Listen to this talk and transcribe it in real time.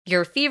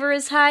Your fever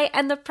is high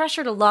and the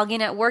pressure to log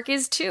in at work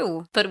is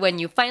too. But when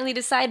you finally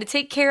decide to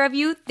take care of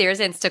you, there's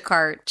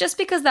Instacart. Just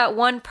because that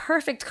one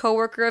perfect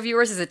coworker of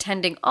yours is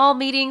attending all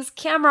meetings,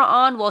 camera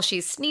on while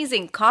she's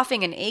sneezing,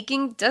 coughing, and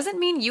aching, doesn't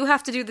mean you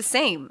have to do the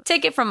same.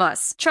 Take it from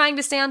us. Trying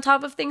to stay on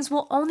top of things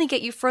will only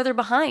get you further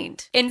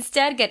behind.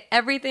 Instead, get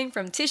everything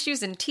from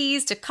tissues and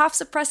teas to cough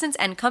suppressants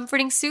and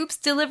comforting soups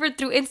delivered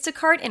through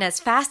Instacart in as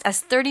fast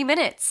as 30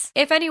 minutes.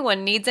 If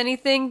anyone needs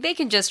anything, they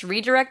can just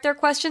redirect their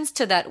questions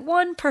to that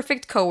one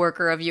perfect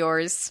coworker of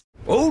yours.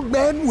 Old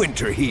Man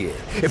Winter here.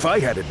 If I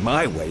had it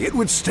my way, it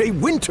would stay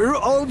winter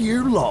all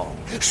year long.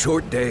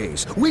 Short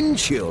days, wind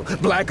chill,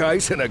 black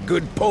ice, and a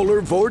good polar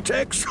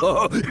vortex.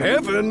 Oh,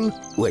 heaven.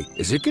 Wait,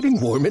 is it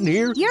getting warm in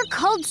here? Your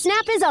cold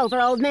snap is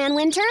over, Old Man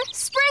Winter.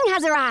 Spring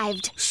has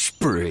arrived.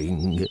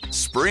 Spring.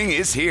 Spring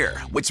is here,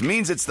 which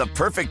means it's the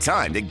perfect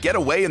time to get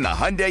away in the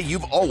Hyundai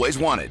you've always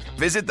wanted.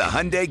 Visit the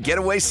Hyundai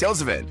Getaway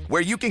Sales Event,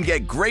 where you can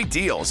get great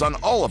deals on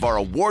all of our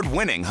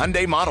award-winning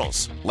Hyundai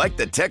models, like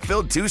the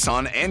tech-filled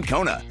Tucson and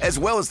Kona, as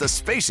well as the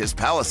spacious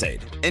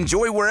Palisade.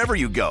 Enjoy wherever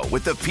you go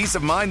with the peace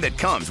of mind that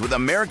comes with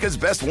America's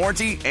best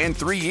warranty and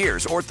 3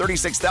 years or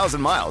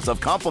 36,000 miles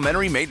of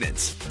complimentary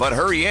maintenance. But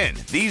hurry in,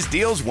 these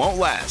deals won't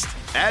last.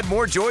 Add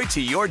more joy to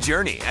your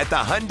journey at the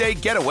Hyundai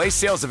Getaway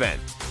Sales Event.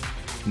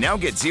 Now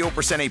get 0%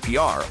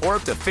 APR or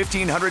up to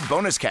 $1,500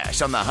 bonus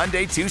cash on the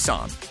Hyundai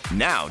Tucson.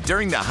 Now,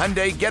 during the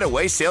Hyundai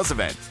Getaway Sales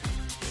Event.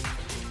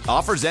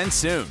 Offers end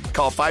soon.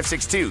 Call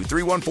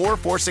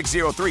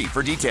 562-314-4603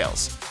 for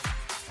details.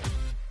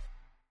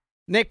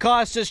 Nick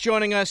Costas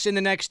joining us in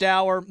the next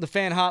hour. The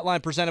Fan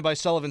Hotline presented by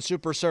Sullivan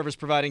Super Service,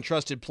 providing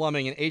trusted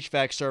plumbing and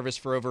HVAC service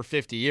for over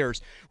 50 years.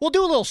 We'll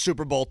do a little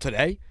Super Bowl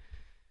today.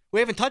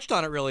 We haven't touched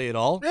on it really at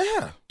all.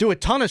 Yeah. Do a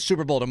ton of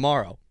Super Bowl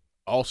tomorrow.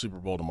 All Super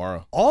Bowl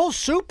tomorrow. All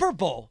Super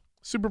Bowl?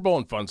 Super Bowl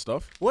and fun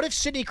stuff. What if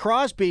Sidney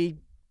Crosby...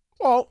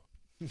 Well...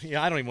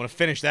 Yeah, I don't even want to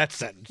finish that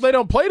sentence. They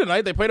don't play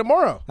tonight. They play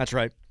tomorrow. That's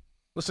right.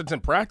 Unless it's in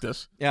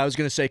practice. Yeah, I was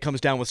going to say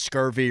comes down with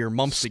scurvy or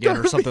mumps again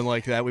or something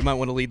like that. We might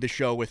want to lead the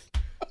show with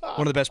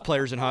one of the best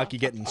players in hockey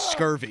getting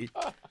scurvy.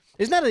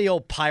 Isn't that the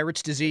old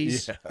Pirates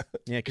disease?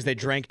 Yeah, because they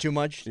drank too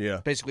much.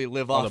 Yeah. Basically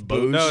live off booze.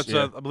 booze. No, it's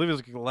I believe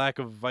it's a lack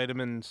of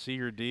vitamin C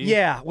or D.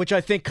 Yeah, which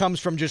I think comes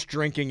from just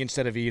drinking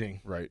instead of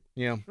eating. Right.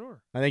 Yeah.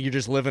 Sure. I think you're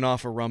just living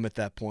off of rum at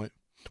that point.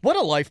 What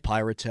a life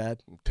Pirates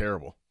had.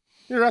 Terrible.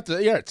 You're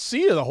at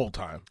sea the whole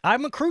time.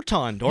 I'm a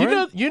crouton,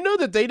 Dorin. You know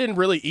that they didn't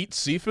really eat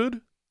seafood?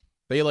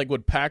 They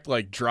would pack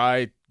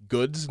dry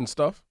goods and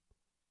stuff?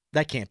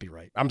 That can't be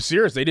right. I'm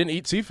serious. They didn't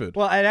eat seafood.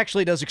 Well, it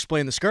actually does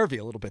explain the scurvy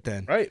a little bit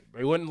then. Right.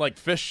 They wouldn't like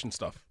fish and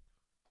stuff.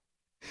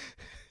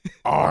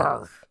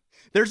 Arr.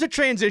 There's a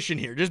transition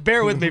here. Just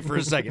bear with me for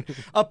a second.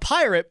 A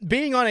pirate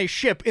being on a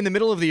ship in the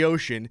middle of the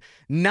ocean,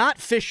 not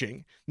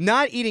fishing,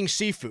 not eating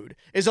seafood,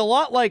 is a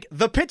lot like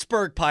the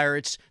Pittsburgh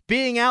Pirates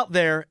being out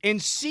there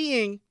and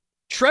seeing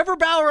Trevor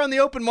Bauer on the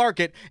open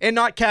market and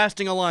not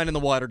casting a line in the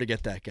water to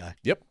get that guy.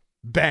 Yep.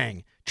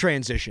 Bang.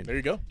 Transition. There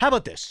you go. How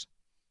about this?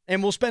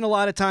 And we'll spend a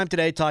lot of time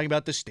today talking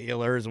about the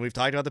Steelers, and we've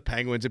talked about the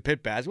Penguins and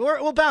Pitt Baz.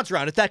 We'll bounce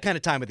around. It's that kind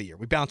of time of the year.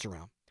 We bounce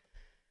around.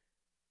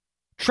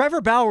 Trevor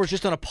Bauer was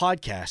just on a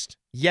podcast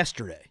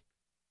yesterday,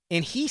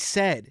 and he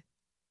said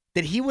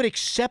that he would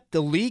accept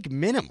the league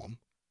minimum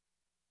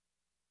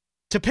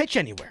to pitch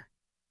anywhere.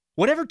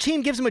 Whatever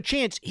team gives him a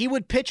chance, he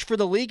would pitch for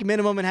the league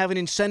minimum and have an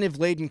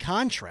incentive-laden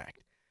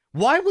contract.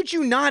 Why would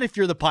you not, if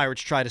you're the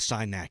Pirates, try to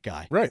sign that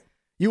guy? Right.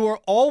 You are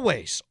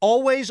always,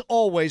 always,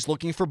 always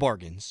looking for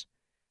bargains.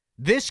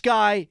 This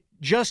guy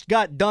just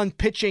got done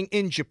pitching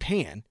in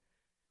Japan,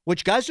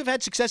 which guys who've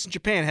had success in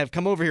Japan have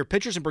come over here,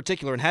 pitchers in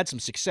particular, and had some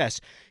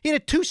success. He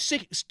had a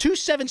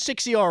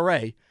 2.76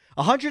 ERA,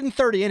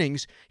 130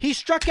 innings. He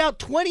struck out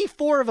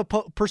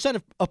 24%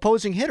 of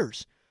opposing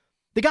hitters.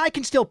 The guy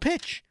can still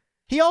pitch.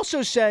 He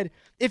also said,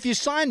 if you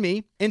sign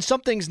me and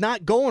something's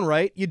not going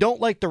right, you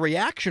don't like the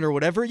reaction or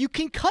whatever, you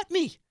can cut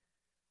me.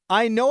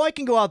 I know I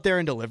can go out there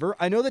and deliver.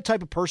 I know the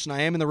type of person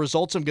I am and the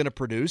results I'm going to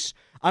produce.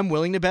 I'm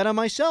willing to bet on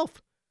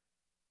myself.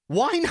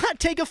 Why not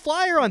take a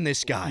flyer on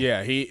this guy?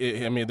 Yeah,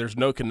 there's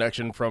no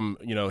connection from,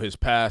 his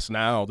past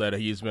now that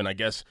he's been, I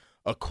guess,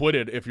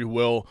 acquitted, if you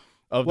will,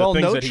 of the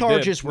things that he did. No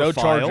charges were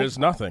filed. No charges,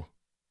 nothing.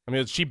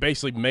 She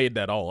basically made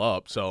that all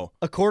up, so.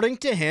 According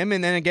to him,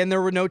 and then again,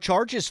 there were no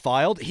charges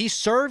filed. He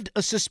served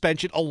a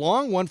suspension, a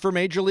long one for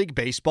Major League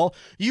Baseball.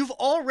 You've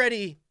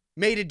already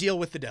made a deal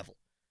with the devil.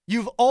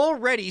 You've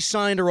already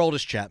signed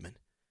Aroldis Chapman.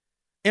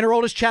 And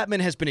Aroldis Chapman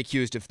has been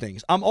accused of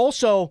things. I'm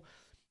also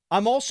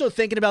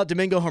thinking about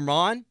Domingo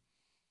Germán,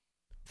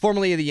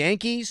 formerly of the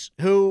Yankees,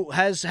 who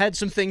has had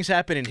some things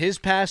happen in his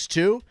past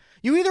too.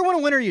 You either want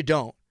to win or you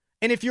don't.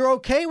 And if you're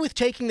okay with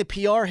taking the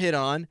PR hit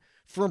on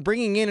from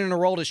bringing in an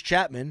Aroldis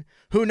Chapman,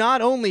 who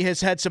not only has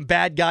had some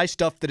bad guy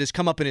stuff that has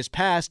come up in his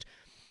past,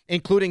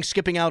 including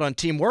skipping out on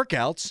team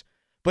workouts,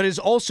 but has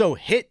also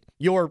hit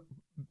your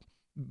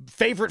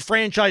favorite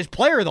franchise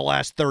player the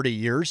last 30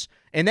 years,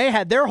 and they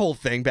had their whole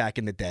thing back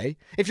in the day.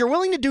 If you're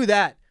willing to do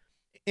that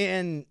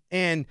and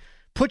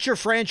put your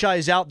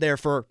franchise out there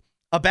for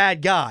a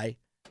bad guy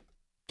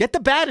Get the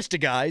baddest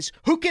of guys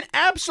who can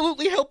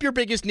absolutely help your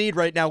biggest need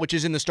right now, which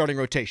is in the starting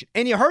rotation.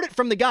 And you heard it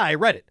from the guy. I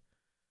read it.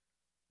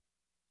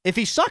 If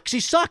he sucks, he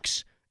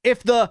sucks.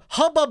 If the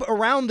hubbub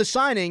around the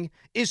signing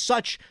is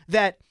such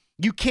that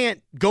you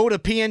can't go to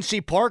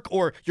PNC Park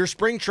or your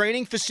spring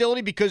training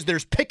facility because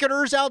there's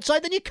picketers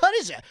outside, then you cut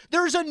his ass.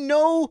 There's a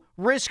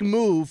no-risk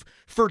move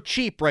for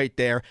cheap right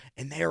there,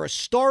 and they are a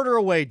starter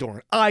away,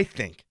 Dorin, I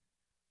think.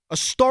 A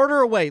starter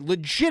away,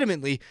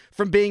 legitimately,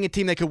 from being a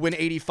team that could win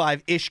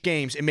 85-ish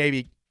games and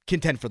maybe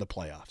contend for the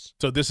playoffs.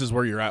 So this is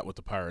where you're at with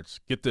the Pirates.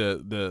 Get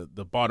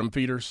the bottom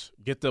feeders.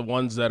 Get the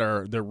ones that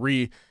are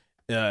the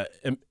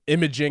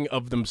imaging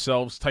of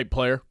themselves type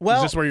player. Well,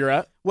 is this where you're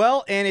at?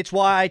 Well, and it's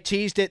why I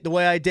teased it the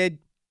way I did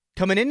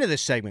coming into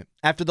this segment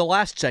after the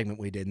last segment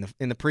we did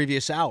in the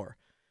previous hour.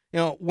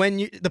 When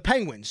the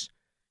Penguins,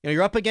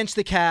 you're up against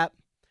the cap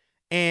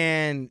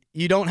and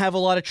you don't have a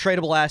lot of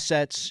tradable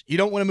assets. You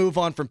don't want to move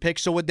on from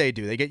picks. So what'd they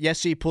do? They get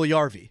Jesse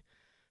Puljujarvi,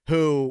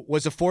 who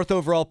was a 4th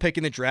overall pick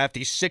in the draft.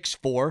 He's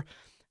 6'4",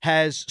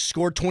 has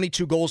scored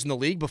 22 goals in the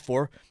league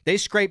before. They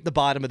scraped the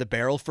bottom of the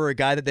barrel for a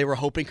guy that they were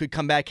hoping could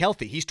come back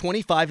healthy. He's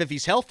 25. If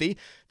he's healthy,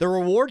 the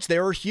rewards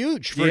there are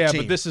huge for a team. Yeah,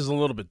 but this is a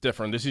little bit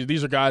different.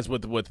 These are guys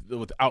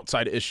with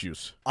outside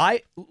issues.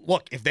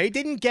 Look, if they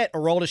didn't get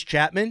Aroldis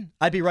Chapman,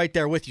 I'd be right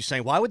there with you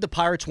saying, why would the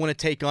Pirates want to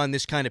take on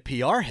this kind of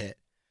PR hit?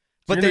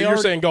 But you're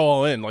saying go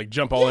all in, like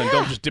jump all in.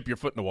 Don't just dip your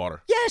foot in the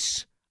water.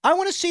 Yes. I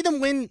want to see them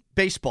win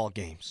baseball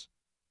games.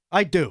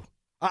 I do.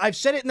 I've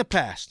said it in the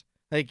past.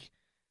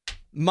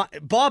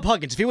 Bob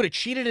Huggins, if he would have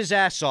cheated his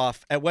ass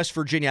off at West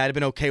Virginia, I'd have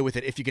been okay with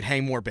it if you could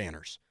hang more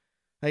banners.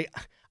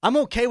 I'm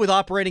okay with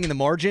operating in the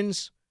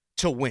margins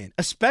to win,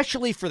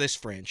 especially for this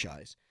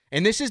franchise.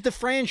 And this is the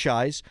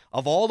franchise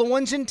of all the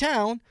ones in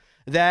town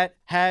that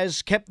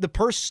has kept the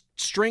purse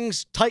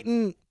strings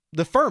tightened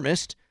the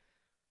firmest,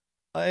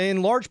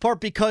 in large part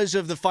because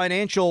of the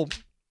financial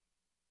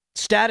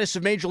status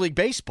of Major League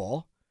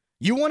Baseball.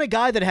 You want a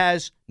guy that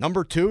has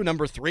number 2,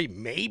 number 3,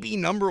 maybe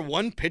number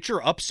 1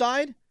 pitcher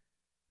upside?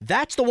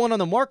 That's the one on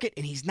the market,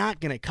 and he's not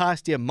going to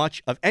cost you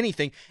much of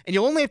anything, and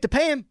you'll only have to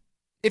pay him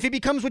if he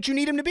becomes what you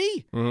need him to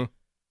be.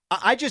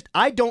 Mm-hmm.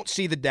 I don't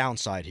see the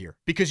downside here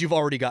because you've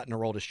already gotten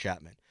Aroldis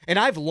Chapman. And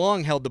I've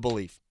long held the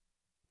belief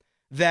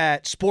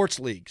that sports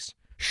leagues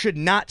should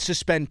not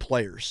suspend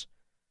players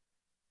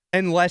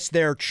unless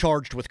they're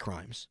charged with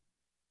crimes.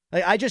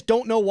 I just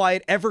don't know why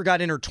it ever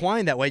got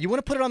intertwined that way. You want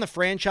to put it on the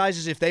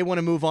franchises if they want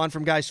to move on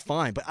from guys,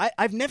 fine. But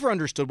I've never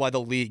understood why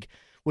the league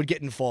would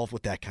get involved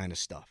with that kind of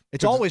stuff.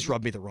 It's always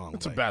rubbed me the wrong way.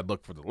 It's a bad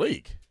look for the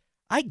league.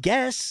 I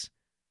guess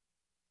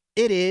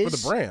it is. For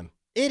the brand.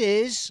 It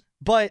is,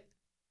 but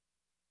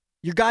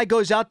your guy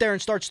goes out there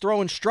and starts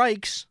throwing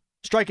strikes,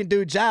 striking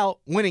dudes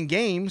out, winning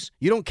games.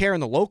 You don't care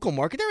in the local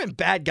market. There have been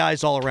bad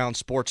guys all around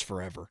sports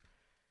forever.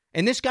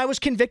 And this guy was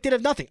convicted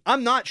of nothing.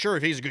 I'm not sure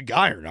if he's a good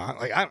guy or not.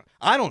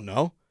 I don't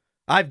know.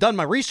 I've done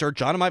my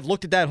research on him. I've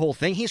looked at that whole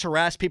thing. He's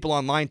harassed people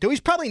online, too. He's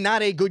probably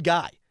not a good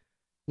guy.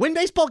 Win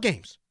baseball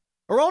games.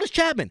 Aroldis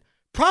Chapman,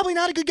 probably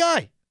not a good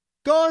guy.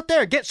 Go out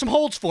there, get some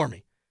holds for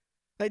me.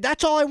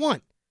 That's all I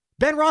want.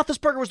 Ben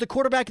Roethlisberger was the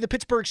quarterback of the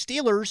Pittsburgh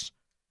Steelers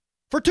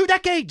for 2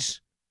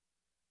 decades.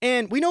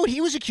 And we know what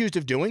he was accused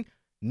of doing.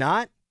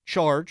 Not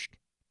charged,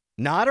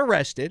 not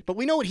arrested, but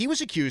we know what he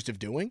was accused of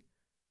doing.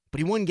 But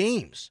he won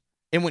games.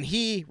 And when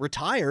he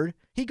retired,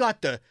 he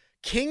got the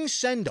king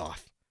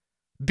send-off,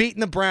 beating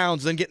the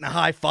Browns, then getting the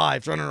high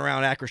fives, running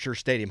around Acrisure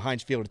Stadium,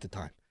 Heinz Field at the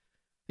time.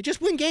 He just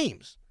win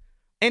games.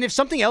 And if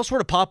something else were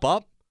to pop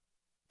up,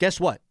 guess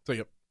what? See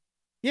you.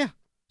 Yeah.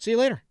 See you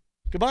later.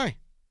 Goodbye.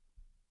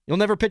 You'll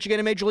never pitch again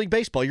in Major League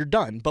Baseball. You're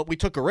done. But we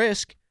took a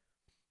risk.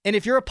 And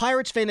if you're a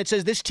Pirates fan that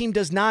says this team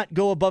does not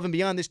go above and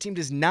beyond, this team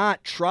does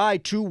not try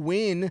to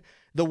win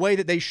the way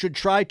that they should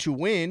try to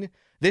win,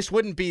 this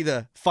wouldn't be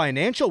the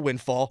financial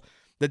windfall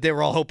that they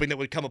were all hoping that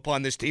would come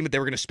upon this team, that they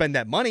were going to spend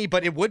that money,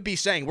 but it would be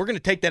saying, we're going to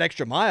take that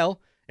extra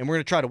mile and we're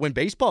going to try to win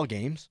baseball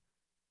games.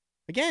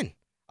 Again,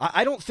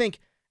 I don't think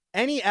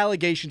any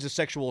allegations of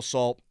sexual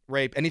assault,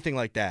 rape, anything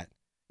like that,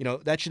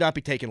 that should not be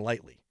taken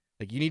lightly.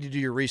 Like, you need to do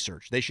your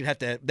research.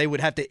 They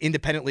would have to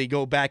independently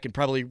go back and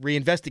probably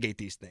reinvestigate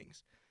these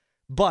things.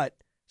 But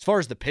as far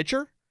as the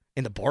pitcher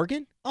and the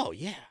bargain, oh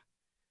yeah.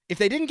 If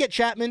they didn't get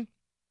Chapman,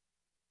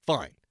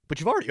 fine. But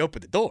you've already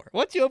opened the door.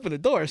 Once you open the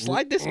door,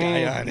 slide this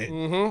guy on it.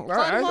 Mm-hmm.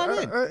 Slide him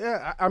on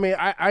in. I mean,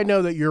 I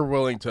know that you're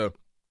willing to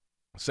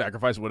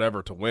sacrifice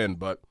whatever to win,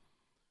 but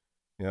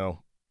I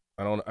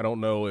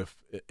don't know if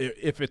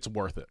it's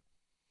worth it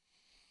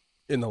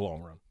in the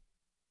long run,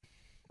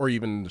 or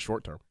even in the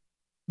short term.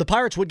 The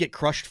Pirates would get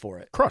crushed for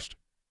it. Crushed.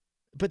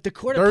 But the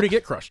court they already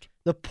get crushed.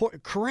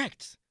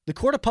 Correct. The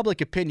court of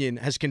public opinion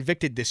has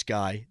convicted this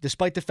guy,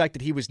 despite the fact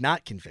that he was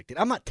not convicted.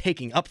 I'm not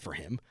taking up for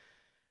him.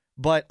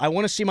 But I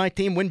want to see my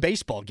team win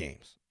baseball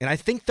games. And I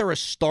think they're a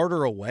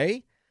starter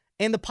away.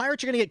 And the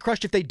Pirates are going to get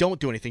crushed if they don't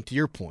do anything, to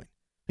your point.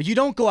 If you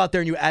don't go out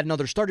there and you add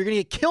another starter, you're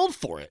going to get killed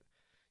for it.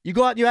 You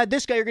go out and you add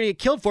this guy, you're going to get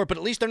killed for it, but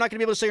at least they're not going to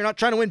be able to say you're not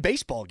trying to win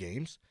baseball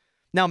games.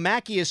 Now,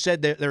 Mackey has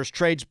said that there's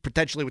trades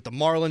potentially with the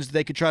Marlins that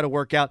they could try to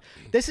work out.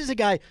 This is a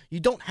guy, you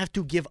don't have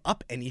to give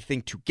up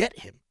anything to get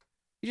him.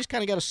 You just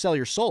kind of got to sell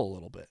your soul a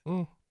little bit.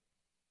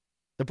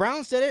 The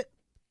Browns did it.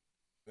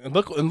 And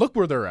look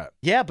where they're at.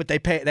 Yeah, but they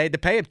had to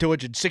pay him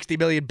 $260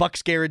 million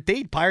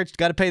guaranteed. Pirates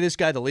got to pay this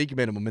guy the league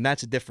minimum, and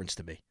that's a difference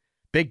to me.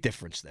 Big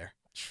difference there.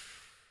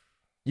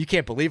 You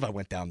can't believe I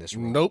went down this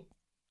road. Nope.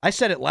 I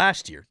said it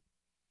last year,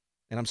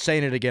 and I'm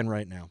saying it again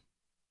right now.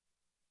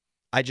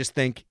 I just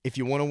think if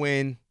you want to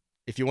win,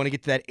 if you want to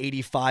get to that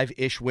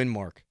 85-ish win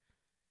mark.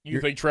 You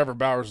think Trevor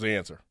Bauer's the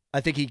answer?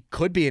 I think he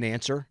could be an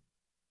answer.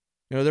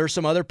 You know, there are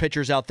some other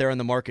pitchers out there in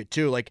the market,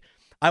 too. Like,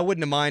 I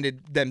wouldn't have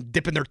minded them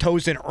dipping their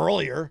toes in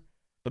earlier,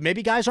 but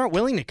maybe guys aren't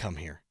willing to come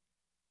here.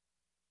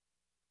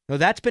 No,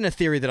 that's been a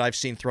theory that I've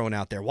seen thrown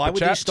out there. Why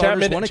would these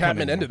starters want to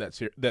come in? Chapman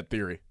ended that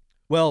theory.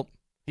 Well,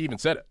 he even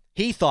said it.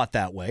 He thought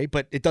that way,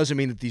 but it doesn't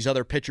mean that these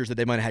other pitchers that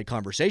they might have had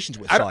conversations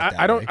with thought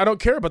that way. I don't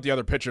care about the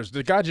other pitchers.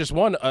 The guy just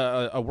won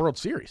a World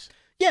Series.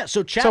 Yeah,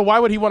 so why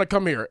would he want to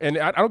come here? And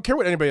I don't care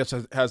what anybody else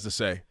has to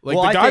say. Like,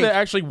 well, the guy that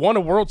actually won a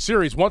World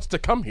Series wants to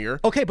come here.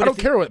 Okay, but I don't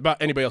care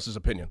about anybody else's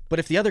opinion. But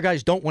if the other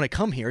guys don't want to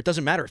come here, it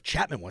doesn't matter if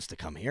Chapman wants to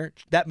come here.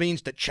 That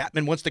means that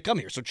Chapman wants to come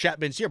here, so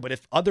Chapman's here. But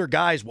if other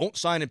guys won't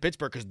sign in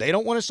Pittsburgh because they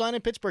don't want to sign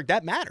in Pittsburgh,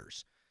 that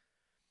matters.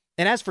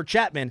 And as for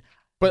Chapman,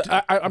 but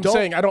I'm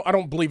saying I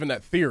don't believe in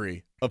that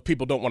theory of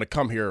people don't want to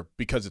come here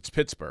because it's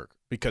Pittsburgh,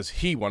 because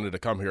he wanted to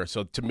come here.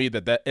 So to me,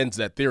 that ends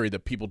that theory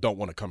that people don't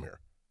want to come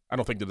here. I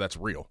don't think that's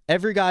real.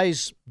 Every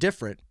guy's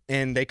different,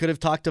 and they could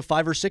have talked to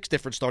 5 or 6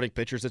 different starting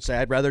pitchers that say,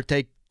 I'd rather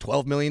take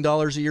 $12 million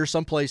a year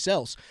someplace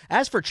else.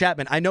 As for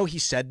Chapman, I know he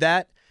said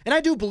that, and I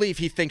do believe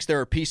he thinks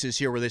there are pieces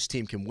here where this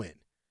team can win.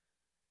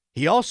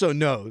 He also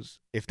knows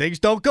if things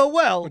don't go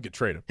well, he'll get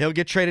traded. He'll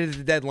get traded at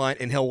the deadline,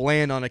 and he'll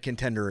land on a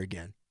contender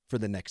again for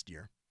the next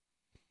year.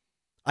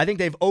 I think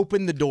they've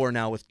opened the door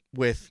now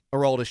with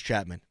Aroldis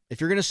Chapman. If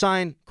you're going to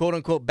sign,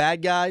 quote-unquote,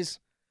 bad guys,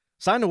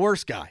 sign the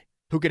worst guy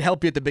who could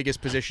help you at the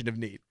biggest position of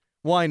need.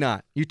 Why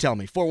not? You tell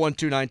me.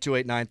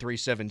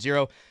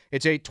 412-928-9370.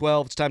 It's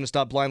 8:12. It's time to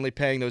stop blindly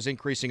paying those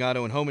increasing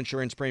auto and home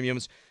insurance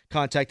premiums.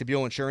 Contact the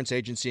Buell Insurance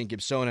Agency in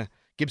Gibsonia,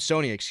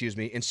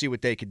 and see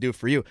what they could do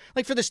for you.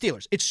 Like for the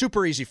Steelers, it's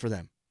super easy for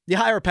them. You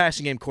hire a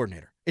passing game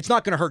coordinator. It's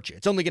not going to hurt you.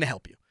 It's only going to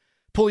help you.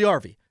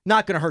 Pugliarvi,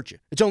 not going to hurt you.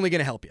 It's only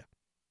going to help you.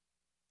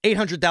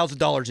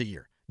 $800,000 a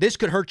year. This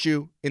could hurt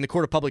you in the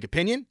court of public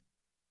opinion.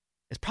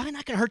 It's probably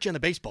not going to hurt you on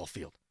the baseball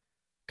field.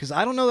 Because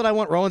I don't know that I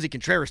want Roansy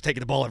Contreras taking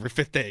the ball every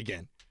 5th day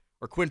again.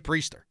 Or Quinn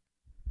Priester.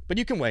 But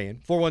you can weigh in.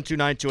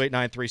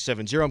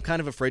 412-928-9370. I'm kind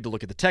of afraid to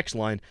look at the text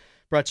line.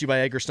 Brought to you by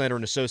Egger, Snyder &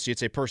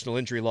 Associates, a personal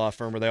injury law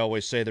firm where they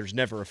always say there's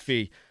never a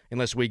fee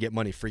unless we get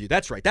money for you.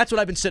 That's right. That's what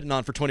I've been sitting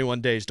on for 21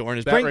 days, Dorin.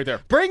 Is right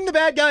there. Bring the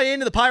bad guy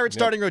into the Pirates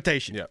starting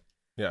rotation.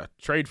 Yeah.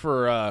 Trade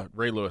for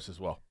Ray Lewis as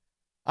well.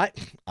 I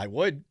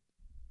would.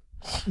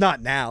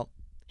 Not now.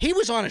 He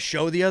was on a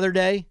show the other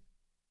day.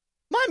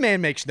 My man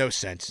makes no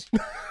sense.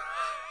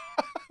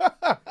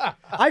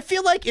 I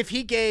feel like if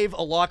he gave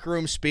a locker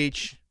room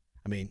speech,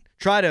 I mean,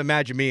 try to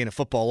imagine me in a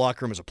football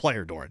locker room as a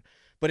player, Dorin.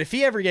 But if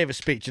he ever gave a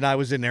speech and I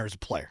was in there as a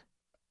player,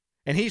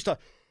 and he's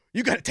talking,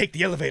 you got to take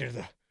the elevator to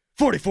the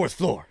 44th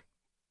floor.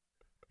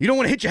 You don't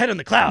want to hit your head on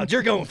the clouds.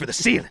 You're going for the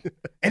ceiling.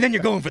 And then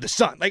you're going for the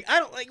sun.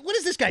 What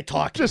is this guy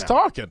talking Just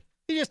about? talking.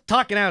 He's just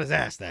talking out his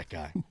ass, that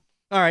guy.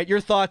 All right, your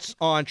thoughts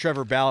on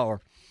Trevor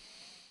Bauer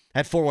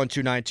at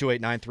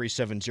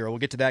 412-928-9370. We'll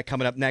get to that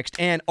coming up next.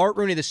 And Art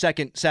Rooney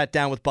II sat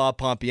down with Bob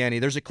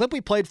Pompiani. There's a clip we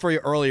played for you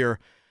earlier.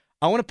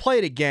 I want to play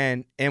it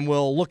again, and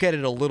we'll look at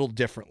it a little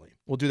differently.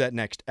 We'll do that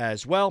next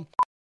as well.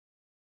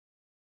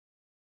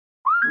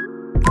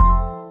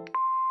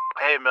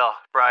 Hey, Mel.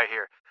 Bri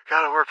here.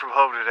 Gotta work from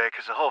home today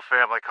because the whole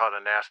family caught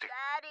a nasty.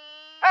 Daddy!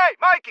 Hey,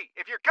 Mikey!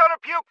 If you're gonna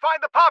puke,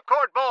 find the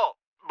popcorn bowl!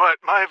 But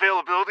my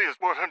availability is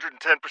 110%.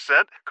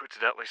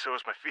 Coincidentally, so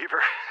is my fever.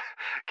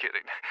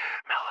 Kidding.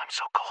 Mel, I'm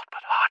so cold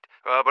but hot.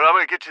 But I'm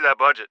gonna get you that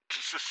budget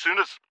just as soon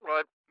as...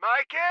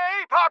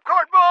 Mikey!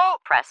 Popcorn bowl!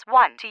 Press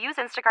 1 to use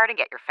Instacart and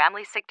get your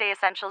family's sick day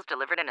essentials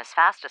delivered in as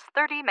fast as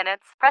 30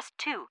 minutes. Press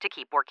 2 to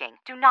keep working.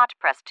 Do not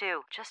press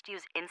 2. Just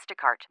use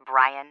Instacart,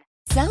 Brian.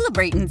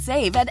 Celebrate and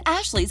save at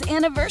Ashley's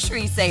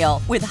Anniversary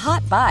Sale. With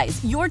Hot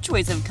Buys, your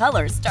choice of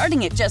colors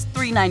starting at just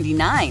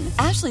 $3.99.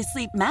 Ashley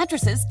Sleep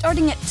mattresses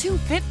starting at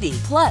 $2.50.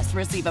 Plus,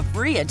 receive a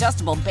free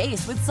adjustable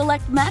base with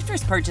select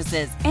mattress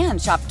purchases. And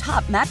shop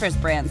top mattress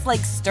brands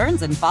like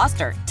Stearns &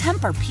 Foster,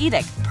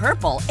 Tempur-Pedic,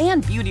 Purple,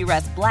 and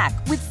Beautyrest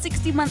Black with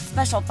 60-month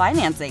special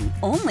financing.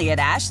 Only at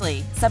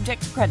Ashley.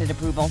 Subject to credit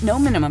approval. No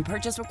minimum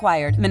purchase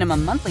required.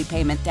 Minimum monthly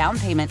payment, down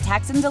payment,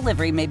 tax, and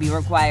delivery may be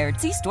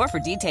required. See store for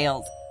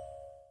details.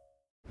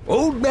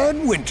 Old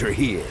Man Winter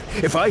here.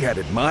 If I had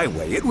it my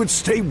way, it would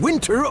stay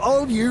winter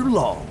all year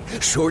long.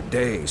 Short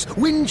days,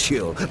 wind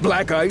chill,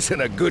 black ice,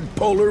 and a good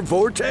polar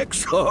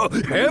vortex. Oh,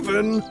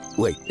 heaven.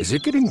 Wait, is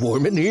it getting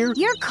warm in here?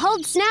 Your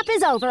cold snap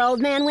is over, Old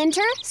Man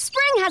Winter.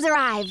 Spring has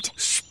arrived.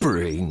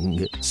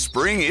 Spring.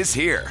 Spring is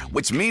here,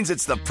 which means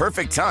it's the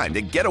perfect time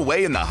to get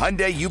away in the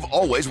Hyundai you've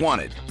always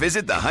wanted.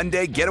 Visit the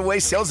Hyundai Getaway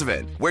Sales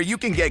Event, where you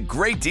can get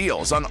great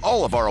deals on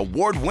all of our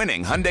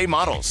award-winning Hyundai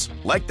models,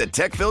 like the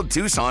tech-filled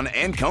Tucson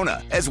and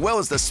Kona, as well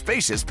as the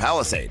spacious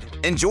Palisade.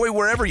 Enjoy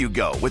wherever you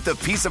go with the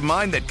peace of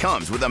mind that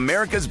comes with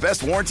America's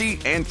best warranty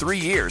and 3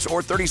 years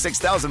or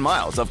 36,000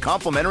 miles of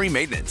complimentary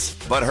maintenance.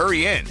 But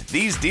hurry in,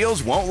 these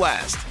deals won't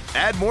last.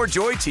 Add more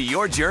joy to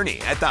your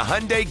journey at the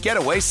Hyundai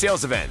Getaway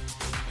Sales Event.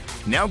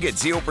 Now get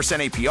 0%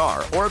 APR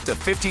or up to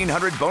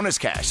 $1,500 bonus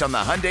cash on the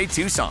Hyundai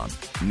Tucson.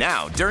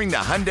 Now, during the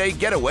Hyundai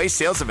Getaway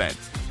Sales Event.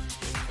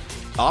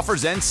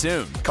 Offers end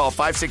soon. Call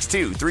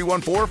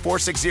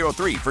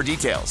 562-314-4603 for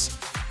details.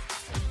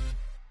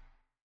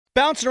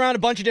 Bouncing around a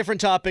bunch of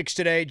different topics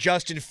today.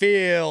 Justin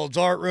Fields,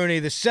 Art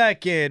Rooney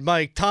II,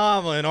 Mike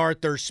Tomlin,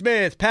 Arthur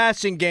Smith,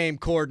 passing game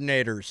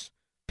coordinators,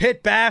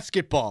 Pitt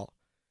basketball.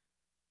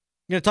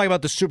 I'm going to talk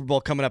about the Super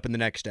Bowl coming up in the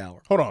next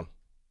hour. Hold on.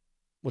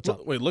 What's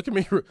up? Wait, look at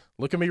me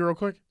real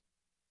quick.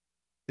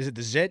 Is it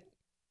the zit?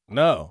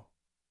 No.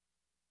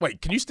 Wait,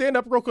 can you stand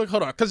up real quick?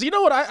 Hold on. Because you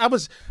know what?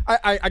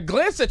 I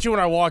glanced at you when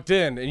I walked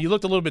in, and you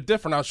looked a little bit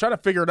different. I was trying to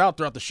figure it out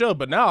throughout the show,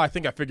 but now I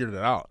think I figured it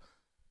out.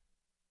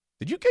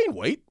 Did you gain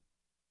weight?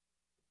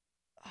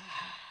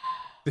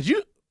 Did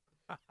you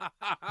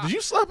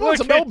slap on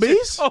some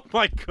LBs? Oh,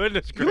 my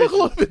goodness gracious. You look a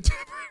little bit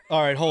different.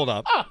 All right, hold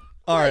up.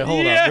 All right,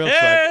 hold up real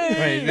quick.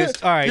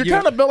 Wait, all right, You're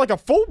kind of built like a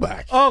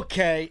fullback.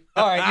 Okay.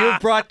 All right, you've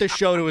brought the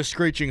show to a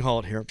screeching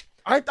halt here.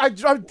 I'm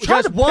trying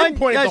to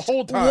pinpoint it the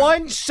whole time.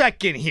 1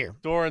 second here.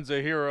 Doran's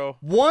a hero.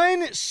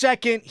 1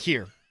 second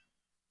here.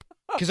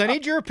 Because I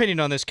need your opinion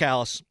on this,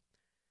 Callas.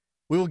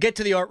 We will get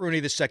to the Art Rooney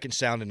II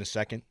sound in a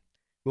second.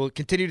 We'll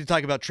continue to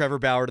talk about Trevor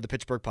Bauer to the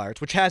Pittsburgh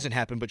Pirates, which hasn't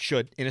happened but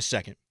should in a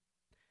second.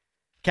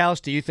 Callas,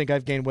 do you think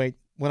I've gained weight?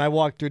 When I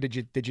walked through,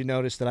 did you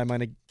notice that I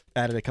might have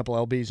added a couple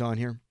LBs on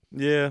here?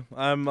 Yeah,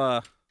 I'm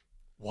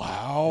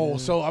Wow.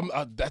 So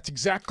that's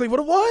exactly what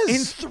it was.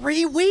 In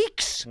 3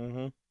 weeks?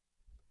 Mm-hmm.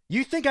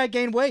 You think I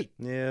gained weight?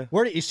 Yeah.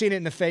 Where you seen it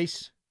in the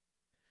face?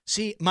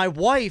 See, my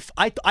wife,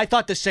 I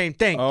thought the same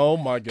thing. Oh,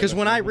 my goodness. Because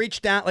when I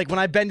reach down, like when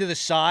I bend to the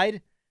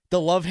side, the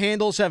love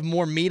handles have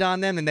more meat on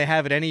them than they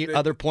have at any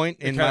other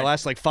point in my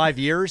last 5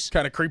 years.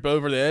 Kind of creep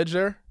over the edge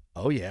there?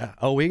 Oh, yeah.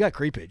 Oh, we got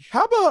creepage.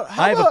 How about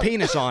I have a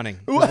penis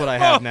awning is what I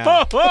have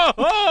now.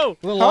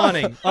 Little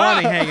awning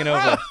hanging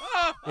over.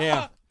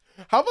 Yeah.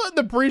 How about in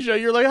the pre-show,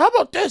 you're like, how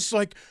about this?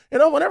 Like,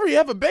 whenever you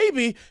have a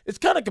baby, it's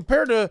kind of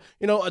compared to,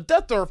 a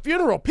death or a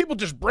funeral. People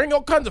just bring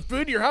all kinds of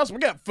food to your house. We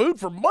got food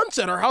for months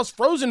at our house,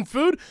 frozen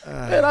food,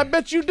 and I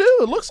bet you do.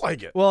 It looks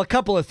like it. Well, a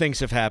couple of things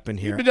have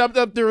happened here. You've been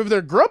up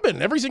there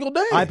grubbing every single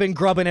day. I've been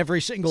grubbing every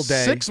single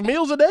day. 6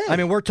 meals a day. I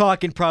mean, we're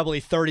talking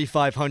probably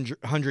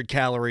 3,500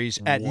 calories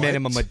at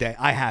minimum a day,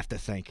 I have to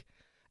think.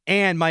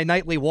 And my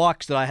nightly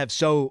walks that I have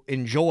so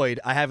enjoyed,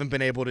 I haven't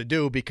been able to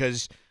do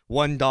because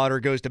one daughter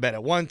goes to bed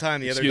at one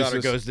time, the other daughter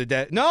goes to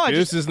bed. No,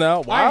 excuses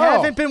now. Wow. I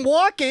haven't been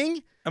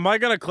walking. Am I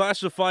going to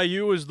classify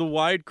you as the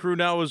wide crew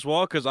now as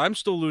well? Because I'm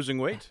still losing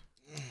weight.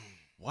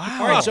 Wow.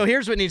 All right, so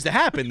here's what needs to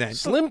happen then.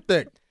 Slim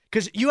thick.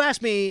 Because you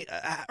asked me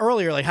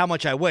earlier, like, how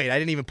much I weighed. I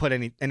didn't even put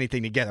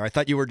anything together. I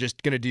thought you were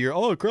just going to do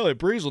your, Crowley,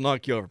 Breeze will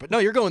knock you over. But no,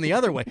 you're going the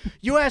other way.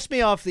 You asked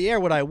me off the air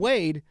what I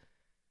weighed.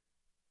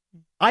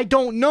 I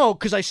don't know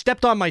because I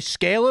stepped on my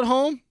scale at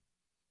home,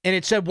 and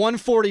it said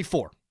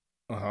 144.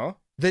 Uh-huh.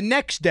 The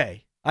next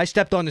day, I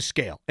stepped on the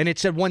scale, and it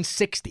said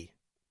 160.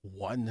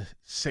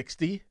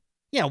 160?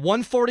 Yeah,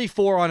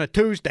 144 on a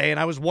Tuesday, and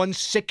I was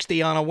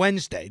 160 on a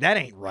Wednesday. That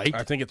ain't right.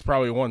 I think it's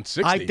probably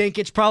 160. I think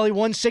it's probably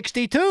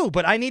 162,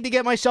 but I need to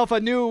get myself a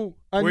new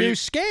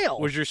scale.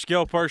 Was your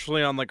scale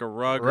partially on like a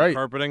rug Right. or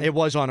carpeting? It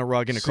was on a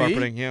rug and a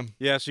carpeting, yeah.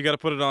 Yeah, so you got to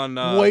put it on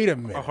Wait a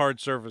minute. a hard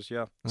surface,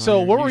 yeah.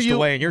 So what were used you to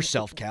weighing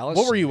yourself, Callas?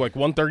 What were you, like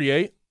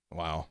 138?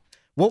 Wow.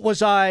 What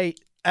was I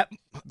at?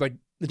 Like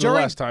During,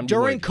 the last time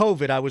during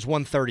COVID, I was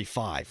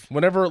 135.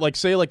 Whenever, like,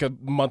 say, like a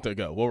month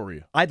ago, what were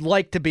you? I'd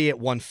like to be at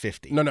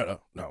 150. No.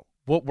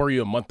 What were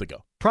you a month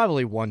ago?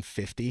 Probably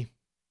 150.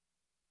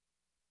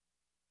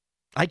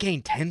 I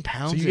gained 10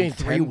 pounds So you gained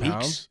 3 10 weeks.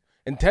 pounds?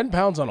 And 10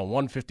 pounds on a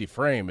 150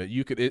 frame,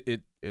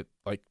 it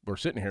like, we're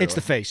sitting here. It's like,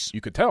 the face.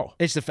 You could tell.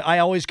 I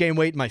always gain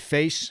weight in my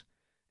face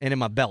and in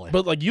my belly.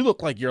 But, like, you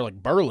look like you're,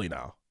 like, burly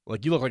now.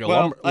 Like, you look like a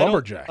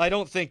lumberjack. I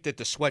don't think that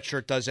the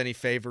sweatshirt does any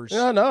favors.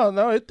 Yeah,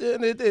 no.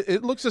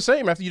 It looks the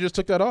same after you just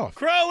took that off.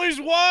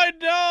 Crowley's wide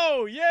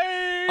no!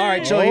 Yay! All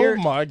right, so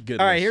my goodness.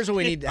 All right, here's what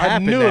we need to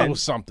happen. I knew then. it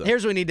was something.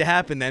 Here's what needs to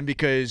happen then,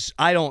 because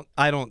I don't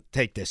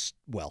take this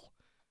well.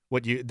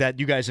 That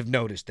you guys have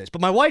noticed this,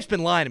 but my wife's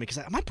been lying to me because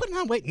am I putting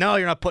on weight? No,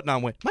 you're not putting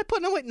on weight. Am I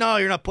putting on weight? No,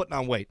 you're not putting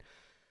on weight.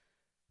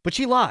 But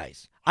she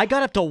lies. I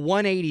got up to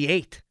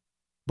 188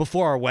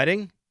 before our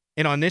wedding,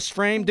 and on this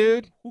frame,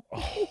 dude.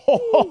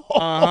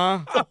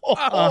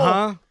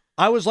 I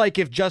was like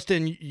if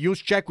Justin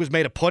Juszczyk was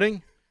made of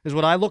pudding, is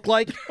what I look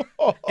like.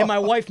 And my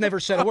wife never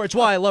said a word. It's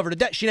why I love her to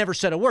death. She never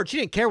said a word. She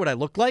didn't care what I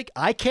looked like.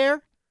 I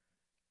care.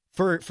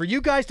 For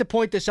you guys to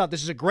point this out,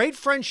 this is a great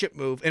friendship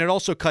move, and it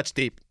also cuts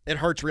deep. It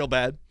hurts real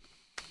bad.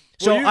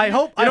 So Well, I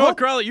hope. You know what,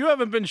 Crowley? You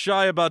haven't been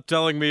shy about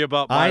telling me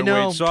about my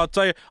weight, so I'll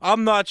tell you,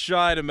 I'm not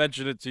shy to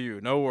mention it to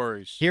you. No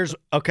worries.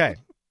 Okay.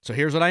 So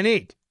here's what I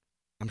need.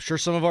 I'm sure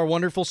some of our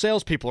wonderful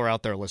salespeople are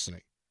out there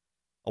listening.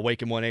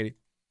 Awaken 180.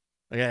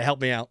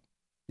 Help me out.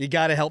 You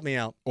got to help me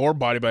out. Or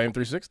Body by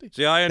M360.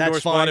 See, I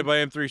endorse Body by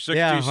M360.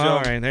 Yeah, so,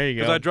 all right, there you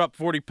go. Because I dropped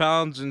 40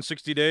 pounds in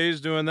 60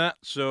 days doing that,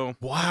 so.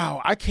 Wow,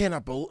 I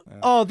cannot believe.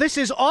 Oh, this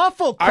is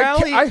awful.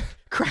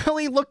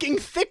 Crowley looking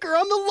thicker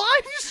on the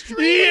live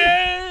stream.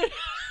 Yeah!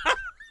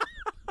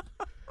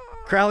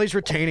 Crowley's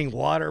retaining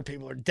water.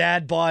 People are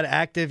dad bod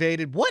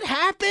activated. What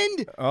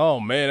happened? Oh,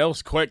 man, that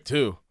was quick,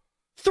 too.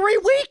 3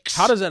 weeks.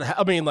 How does that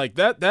I mean, like,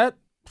 that.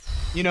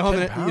 You know who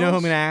I'm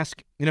going to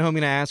ask?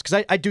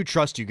 Because I do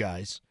trust you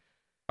guys.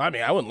 I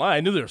mean, I wouldn't lie.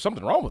 I knew there was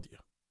something wrong with you.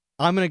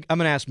 I'm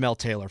gonna ask Mel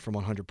Taylor from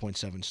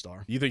 100.7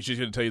 Star. You think she's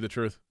going to tell you the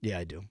truth? Yeah,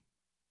 I do.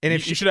 And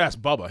if you should ask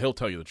Bubba, he'll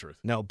tell you the truth.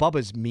 No,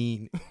 Bubba's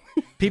mean.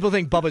 People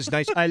think Bubba's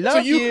nice. I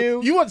love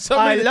you. You want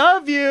somebody? I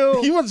love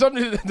you. You want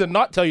somebody to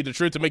not tell you the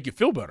truth to make you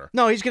feel better.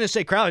 No, he's gonna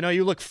say, Crowley, no,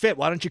 you look fit.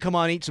 Why don't you come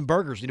on and eat some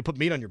burgers? You need to put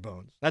meat on your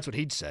bones. That's what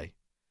he'd say.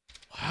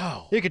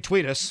 Wow. You could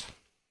tweet us.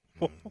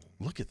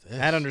 Look at this.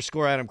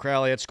 @_Adam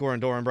Crowley @Score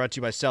and Dorin, brought to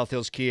you by South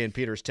Hills Kia in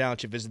Peters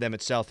Township. Visit them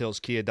at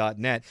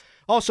southhillskia.net.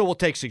 Also, we'll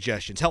take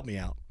suggestions. Help me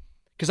out,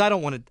 because I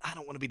don't want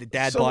to be the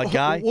dad bod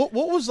guy. What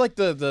was like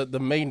the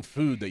main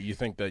food that you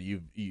think that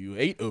you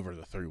ate over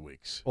the 3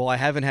 weeks? Well, I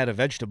haven't had a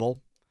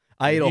vegetable.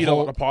 I ate a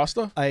lot of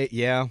pasta. I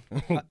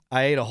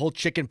ate a whole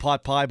chicken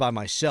pot pie by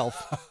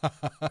myself.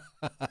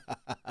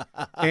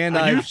 And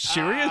Are you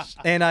serious?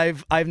 And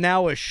I've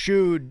now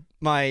eschewed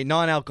my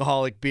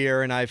non-alcoholic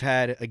beer, and I've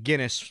had a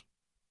Guinness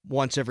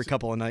once every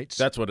couple of nights.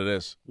 That's what it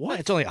is. What?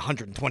 It's only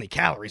 120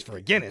 calories for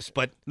a Guinness,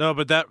 but no,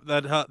 but that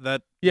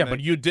yeah, but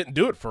you didn't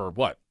do it for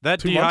what? That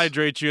 2 months?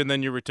 dehydrates you, and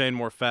then you retain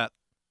more fat.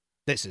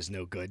 This is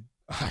no good.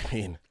 I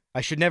mean,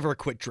 I should never have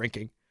quit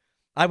drinking.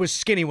 I was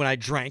skinny when I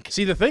drank.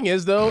 See, the thing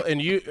is, though, and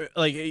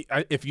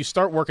if you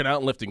start working out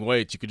and lifting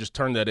weights, you could just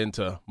turn that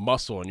into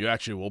muscle, and you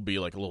actually will be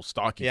like a little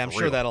stocky. Yeah, I'm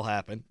sure that'll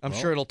happen. I'm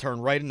sure it'll turn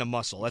right into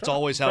muscle. That's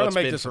always how it's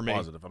been for me.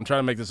 I'm trying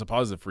to make this a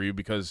positive for you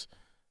because,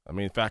 I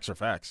mean, facts are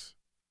facts.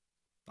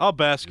 I'll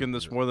bask in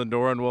this more than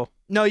Dorin will.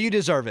 No, you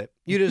deserve it.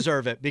 You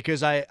deserve it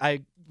because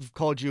I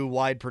called you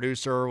wide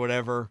producer or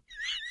whatever,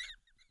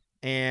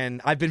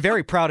 and I've been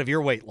very proud of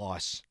your weight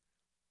loss.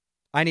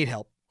 I need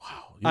help.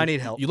 Wow. I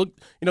need help. You look,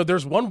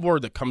 there's one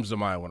word that comes to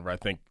mind whenever I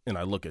think and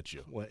I look at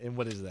you.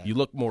 What is that? You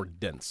look more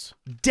dense.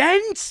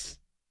 Dense?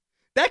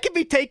 That can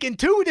be taken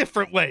 2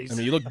 different ways. I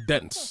mean, you look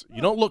dense.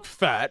 You don't look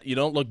fat. You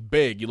don't look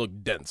big. You look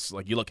dense.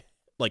 Like, you look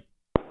like...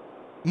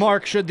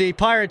 Mark, should the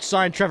Pirates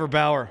sign Trevor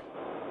Bauer?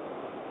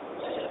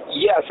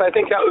 Yes, I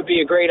think that would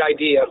be a great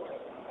idea.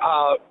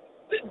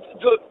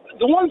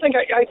 The one thing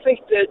I think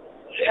that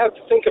you have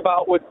to think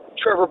about with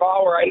Trevor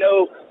Bauer, I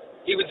know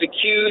he was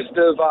accused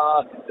of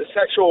the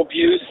sexual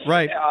abuse.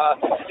 Right.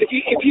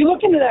 If you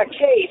look into that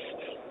case,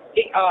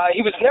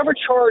 he was never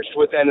charged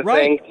with anything.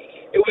 Right.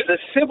 It was a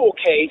civil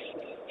case.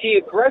 He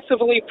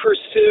aggressively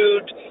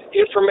pursued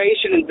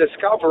information and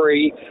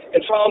discovery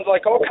and found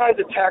like all kinds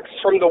of texts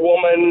from the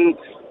woman.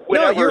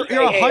 No, you're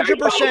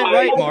 100%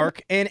 right,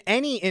 Mark. And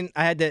I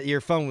had that.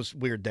 Your phone was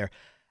weird there.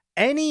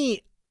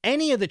 Any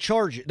of the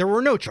charges, there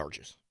were no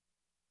charges.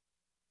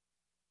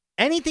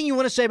 Anything you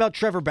want to say about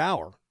Trevor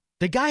Bauer?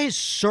 The guy has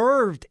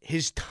served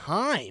his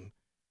time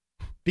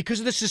because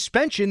of the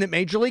suspension that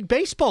Major League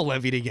Baseball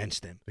levied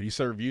against him. Did he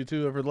serve you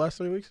two over the last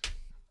 3 weeks?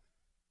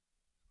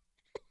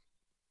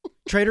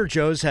 Trader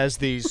Joe's has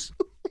these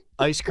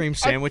ice cream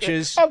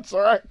sandwiches. I'm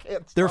sorry, I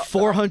can't stop. They're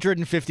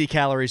 450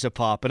 calories a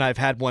pop, and I've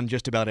had one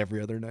just about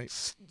every other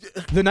night.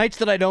 The nights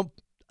that I don't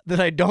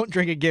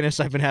drink a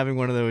Guinness, I've been having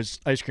one of those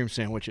ice cream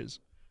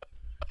sandwiches.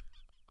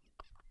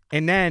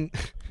 And then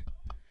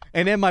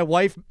my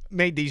wife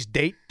made these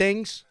date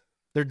things.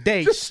 They're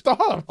dates. Just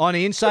stop. On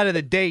the inside of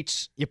the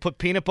dates, you put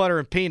peanut butter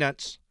and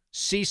peanuts,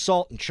 sea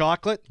salt and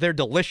chocolate. They're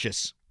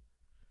delicious.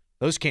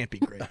 Those can't be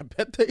great. I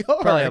bet they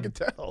are. I can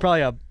tell.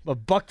 Probably a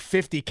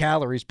 $1.50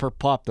 calories per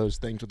pop, those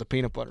things with the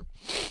peanut butter.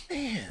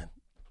 Man.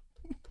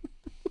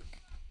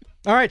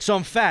 All right, so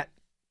I'm fat.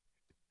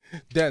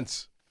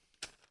 Dense.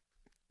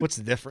 What's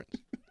the difference?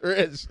 There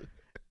is.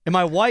 And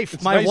my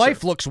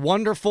wife looks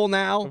wonderful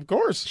now. Of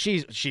course.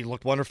 She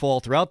looked wonderful all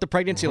throughout the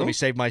pregnancy. Let me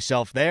save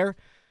myself there.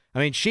 I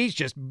mean, she's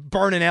just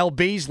burning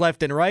LBs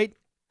left and right.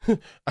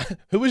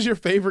 Who was your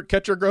favorite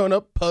catcher growing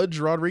up? Pudge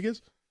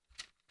Rodriguez?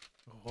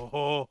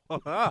 Oh.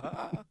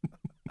 I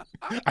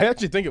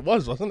actually think it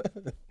was, wasn't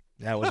it?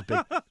 Yeah,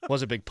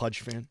 was a big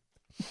Pudge fan.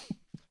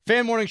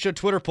 Fan Morning Show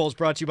Twitter polls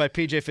brought to you by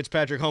PJ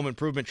Fitzpatrick Home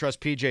Improvement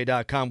Trust,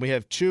 PJ.com. We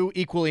have 2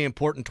 equally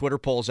important Twitter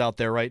polls out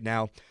there right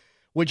now.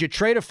 Would you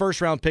trade a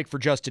first-round pick for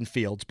Justin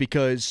Fields?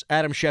 Because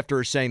Adam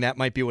Schefter is saying that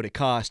might be what it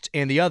costs.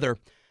 And the other,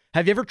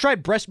 have you ever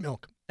tried breast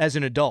milk as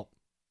an adult?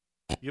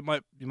 You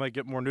might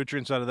get more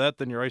nutrients out of that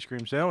than your ice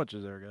cream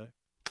sandwiches there, guy.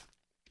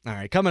 All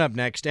right, coming up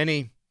next,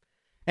 any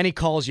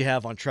calls you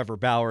have on Trevor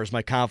Bauer, as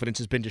my confidence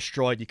has been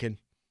destroyed, you can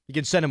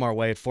send them our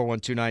way at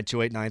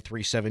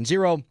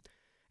 412-928-9370.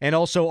 And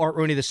also, Art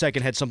Rooney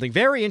II had something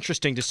very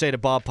interesting to say to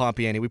Bob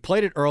Pompiani. We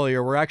played it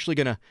earlier. We're actually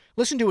going to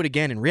listen to it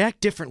again and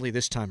react differently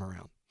this time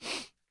around.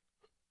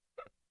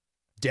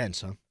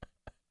 Dense, huh?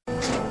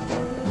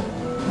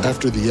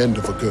 After the end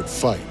of a good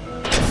fight,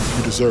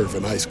 you deserve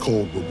an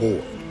ice-cold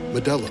reward.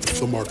 Modelo is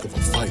the mark of a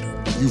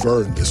fighter. You've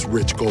earned this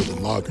rich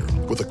golden lager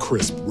with a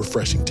crisp,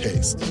 refreshing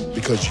taste.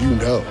 Because you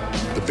know,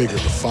 the bigger the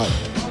fight,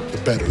 the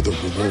better the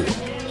reward.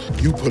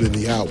 You put in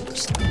the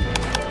hours,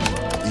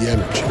 the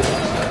energy,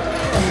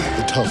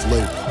 the tough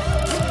labor.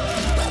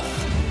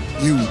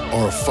 You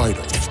are a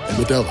fighter, and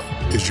Modelo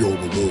is your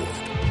reward.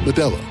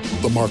 Modelo,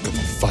 the mark of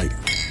a fighter.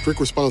 Drink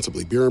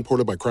responsibly. Beer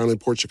imported by Crown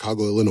Imports,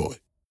 Chicago, Illinois.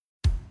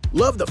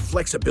 Love the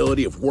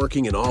flexibility of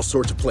working in all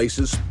sorts of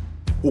places?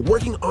 Well,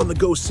 working on the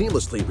go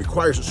seamlessly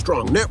requires a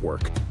strong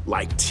network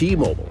like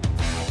T-Mobile.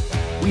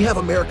 We have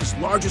America's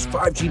largest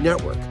 5G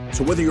network,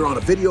 so whether you're on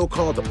a video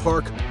call at the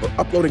park or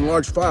uploading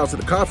large files at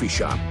the coffee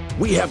shop,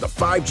 we have the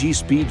 5G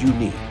speed you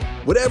need.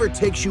 Whatever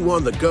takes you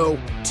on the go,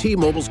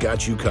 T-Mobile's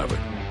got you covered.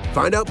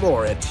 Find out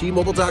more at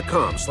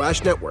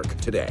T-Mobile.com/network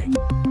today.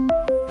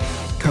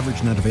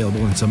 Coverage not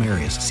available in some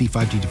areas. See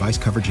 5G device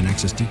coverage and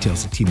access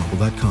details at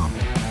T-Mobile.com.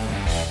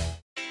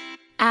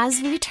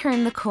 As we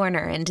turn the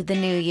corner into the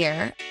new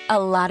year, a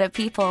lot of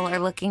people are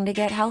looking to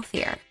get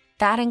healthier.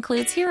 That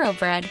includes Hero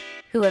Bread,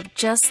 who have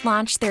just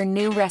launched their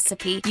new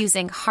recipe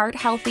using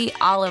heart-healthy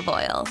olive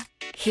oil.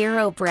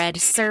 Hero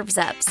Bread serves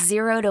up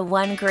 0 to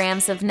 1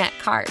 grams of net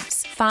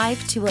carbs,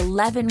 5 to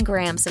 11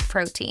 grams of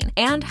protein,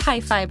 and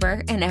high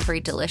fiber in every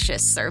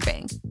delicious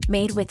serving.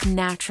 Made with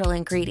natural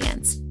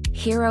ingredients,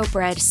 Hero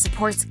Bread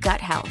supports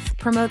gut health,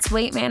 promotes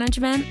weight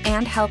management,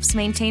 and helps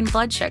maintain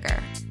blood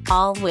sugar.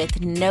 All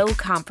with no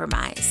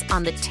compromise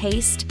on the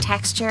taste,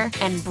 texture,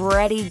 and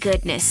bready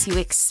goodness you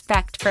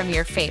expect from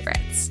your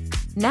favorites.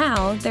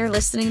 Now they're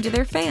listening to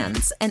their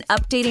fans and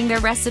updating their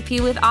recipe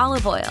with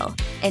olive oil,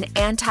 an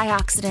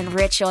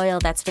antioxidant-rich oil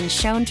that's been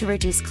shown to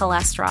reduce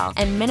cholesterol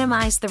and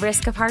minimize the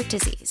risk of heart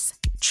disease.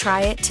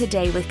 Try it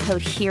today with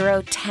code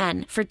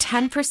HERO10 for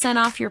 10%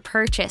 off your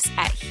purchase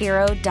at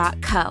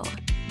hero.co.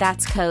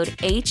 That's code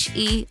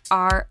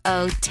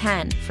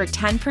HERO10 for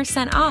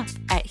 10% off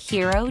at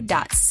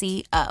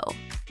hero.co.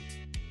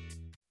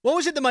 What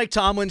was it that Mike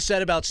Tomlin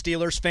said about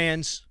Steelers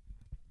fans?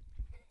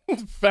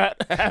 Fat,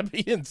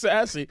 happy, and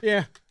sassy.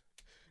 Yeah.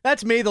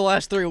 That's me the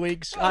last 3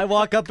 weeks. I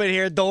walk up in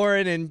here,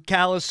 Dorin and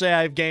Callas say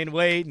I've gained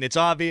weight, and it's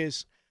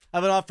obvious.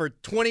 I've been off for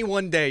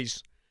 21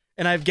 days,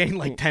 and I've gained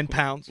like 10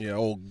 pounds. Yeah,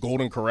 old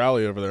Golden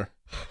Crowley over there.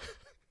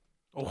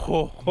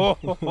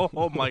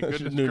 Oh my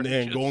goodness. New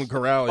name, Golden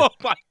Crowley. Oh,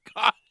 my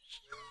gosh.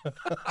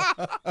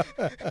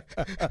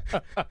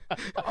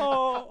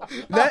 Oh.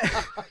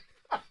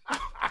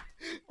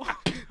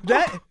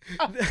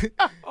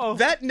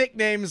 That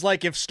nickname is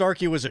like if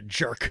Starkey was a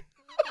jerk.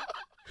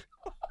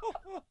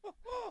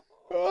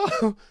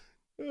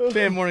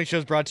 Fan Morning Show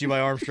is brought to you by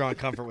Armstrong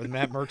Comfort with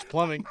Matt Merck's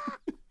Plumbing.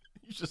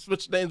 You should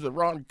switch names with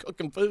Ron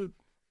Cooking Food.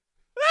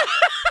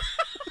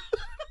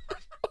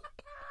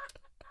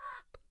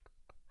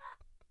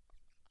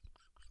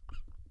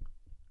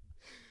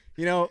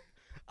 You know,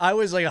 I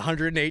was like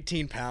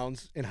 118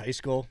 pounds in high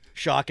school.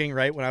 Shocking,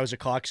 right? When I was a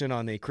coxswain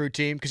on the crew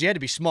team. Because you had to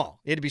be small.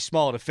 You had to be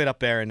small to fit up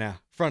there in the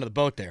front of the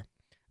boat there.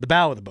 The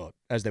bow of the boat,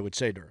 as they would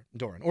say,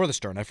 Dorin. Or the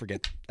stern, I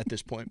forget at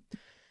this point.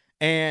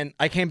 And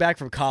I came back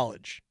from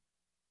college,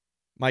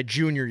 my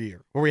junior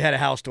year, where we had a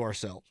house to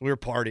ourselves. We were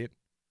partying.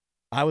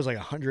 I was like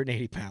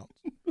 180 pounds.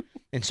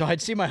 And so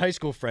I'd see my high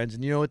school friends,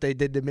 and you know what they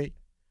did to me?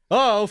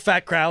 Oh,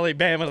 fat Crowley,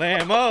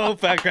 bam-a-lam. Oh,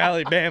 fat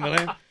Crowley,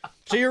 bam-a-lam.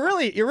 So you're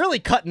really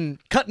cutting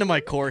to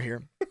my core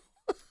here.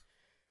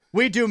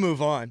 We do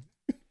move on,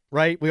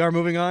 right? We are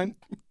moving on.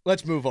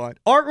 Let's move on.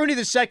 Art Rooney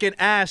II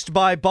asked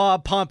by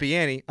Bob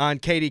Pompiani on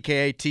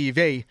KDKA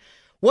TV,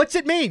 what's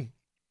it mean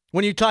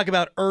when you talk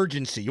about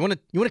urgency? You want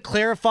to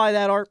clarify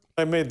that, Art?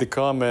 I made the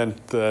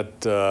comment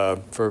that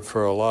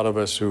for a lot of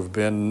us who've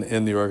been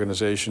in the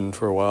organization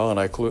for a while, and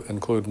I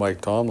include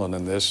Mike Tomlin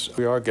in this,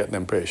 we are getting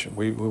impatient.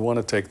 We want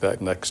to take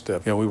that next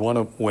step. You know, we want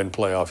to win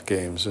playoff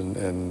games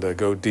and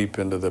go deep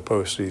into the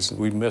postseason.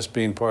 We miss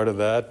being part of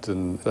that,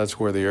 and that's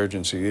where the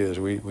urgency is.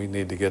 We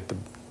need to get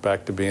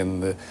back to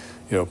being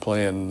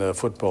playing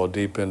football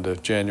deep into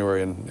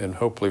January and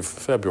hopefully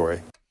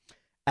February.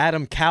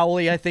 Adam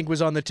Cowley, I think,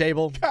 was on the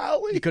table.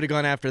 Cowley. You could have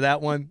gone after that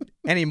one.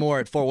 Any more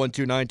at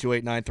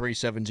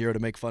 412-928-9370 to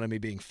make fun of me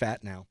being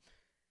fat now.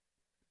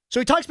 So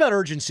he talks about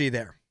urgency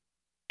there.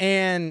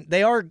 And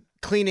they are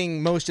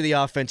cleaning most of the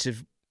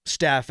offensive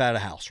staff out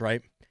of house,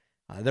 right?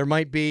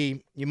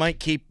 You might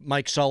keep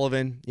Mike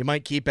Sullivan. You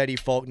might keep Eddie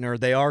Faulkner.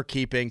 They are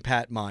keeping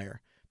Pat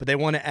Meyer. But they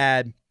want to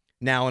add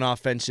now an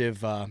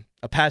offensive, a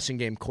passing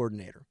game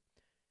coordinator.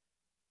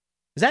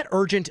 Is that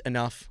urgent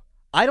enough?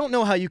 I don't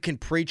know how you can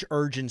preach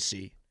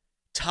urgency,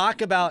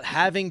 talk about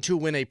having to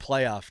win a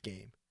playoff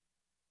game,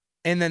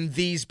 and then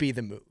these be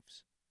the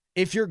moves.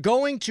 If you're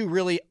going to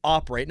really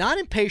operate, not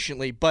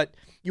impatiently, but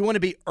you want to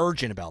be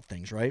urgent about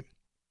things, right?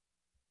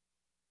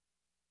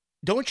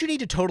 Don't you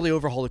need to totally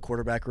overhaul the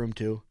quarterback room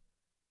too?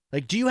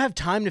 Like, do you have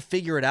time to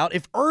figure it out?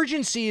 If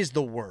urgency is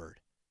the word,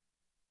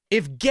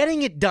 if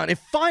getting it done, if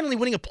finally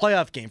winning a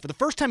playoff game for the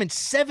first time in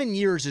 7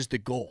 years is the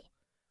goal,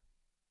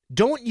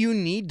 don't you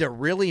need to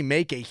really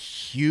make a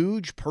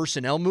huge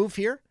personnel move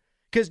here?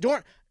 Because,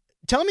 Dorin,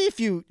 tell me if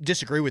you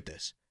disagree with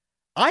this.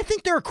 I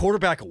think they're a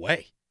quarterback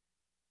away.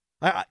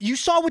 You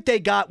saw what they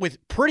got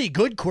with pretty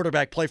good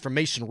quarterback play from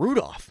Mason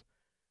Rudolph.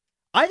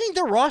 I think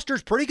their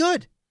roster's pretty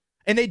good.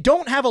 And they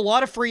don't have a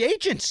lot of free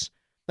agents.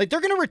 Like, they're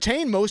going to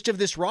retain most of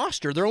this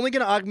roster. They're only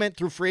going to augment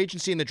through free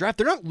agency in the draft.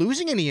 They're not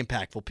losing any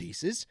impactful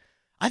pieces.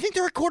 I think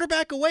they're a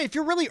quarterback away. If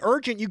you're really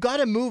urgent, you got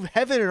to move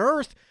heaven and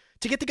earth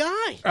to get the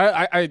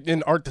guy.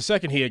 In Art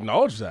II, he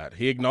acknowledged that.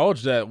 He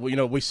acknowledged that,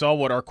 we saw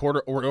what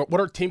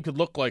our team could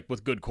look like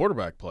with good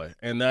quarterback play,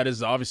 and that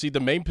is obviously the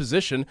main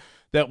position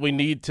that we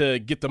need to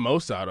get the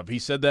most out of. He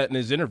said that in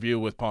his interview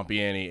with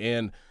Pompiani,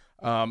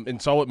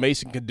 and saw what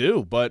Mason could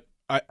do. But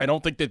I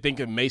don't think they think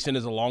of Mason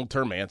as a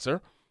long-term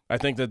answer. I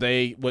think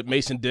that what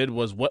Mason did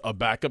was what a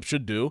backup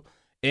should do,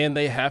 and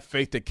they have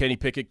faith that Kenny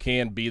Pickett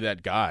can be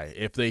that guy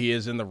if he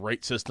is in the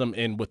right system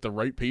and with the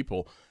right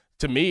people.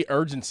 To me,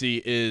 urgency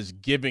is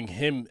giving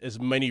him as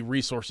many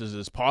resources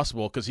as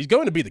possible because he's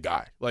going to be the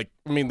guy.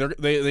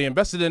 They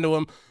invested into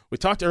him. We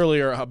talked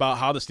earlier about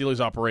how the Steelers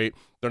operate.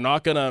 They're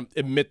not going to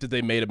admit that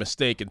they made a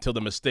mistake until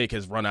the mistake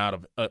has run out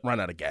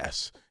of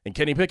gas. And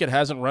Kenny Pickett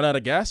hasn't run out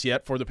of gas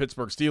yet for the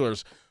Pittsburgh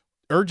Steelers.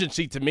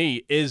 Urgency to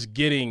me is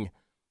getting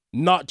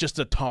not just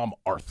a Tom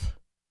Arth,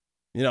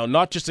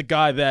 not just a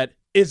guy that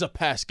is a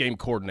pass game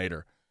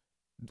coordinator.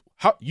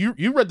 How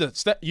you read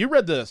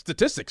the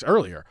statistics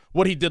earlier?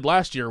 What he did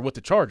last year with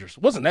the Chargers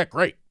wasn't that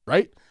great,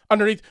 right?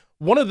 Underneath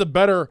one of the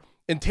better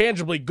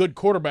intangibly good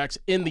quarterbacks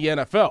in the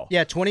NFL.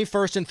 Yeah,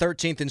 21st and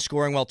 13th in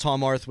scoring while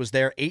Tom Arth was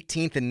there,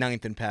 18th and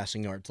 9th in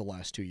passing yards the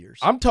last 2 years.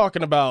 I'm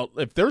talking about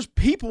if there's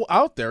people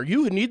out there,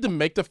 you need to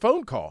make the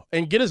phone call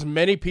and get as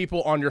many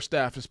people on your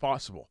staff as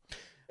possible.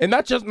 And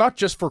that's not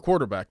just for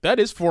quarterback. That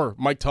is for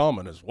Mike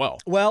Tomlin as well.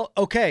 Well,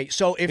 okay,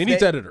 so if he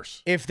needs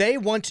editors. If they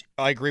want,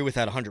 I agree with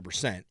that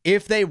 100%.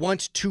 If they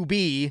want to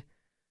be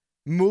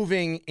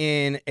moving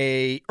in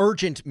a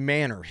urgent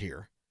manner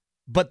here,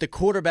 but the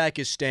quarterback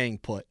is staying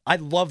put,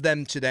 I'd love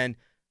them to then,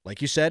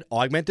 like you said,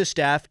 augment the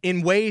staff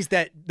in ways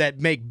that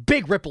make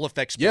big ripple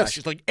effect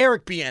splashes, like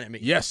Eric Bieniemy.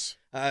 Yes.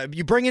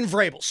 You bring in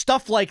Vrabel,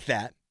 stuff like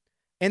that.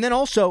 And then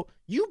also,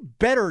 you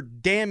better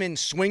damn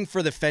swing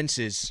for the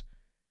fences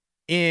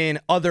in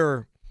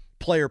other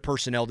player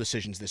personnel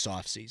decisions this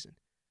offseason.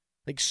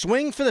 Like,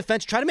 swing for the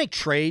fence, try to make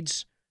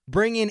trades,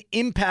 bring in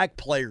impact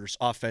players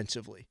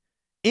offensively.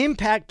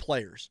 Impact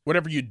players.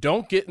 Whatever you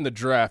don't get in the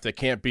draft that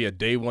can't be a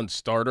day one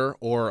starter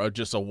or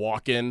just a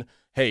walk-in,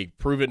 hey,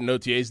 prove it in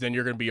OTAs, then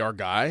you're going to be our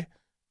guy.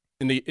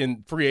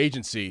 In free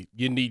agency,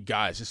 you need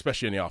guys,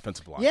 especially in the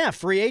offensive line. Yeah,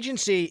 free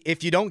agency,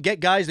 if you don't get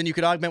guys, then you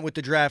could augment with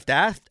the draft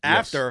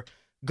after. Yes.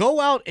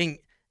 Go out and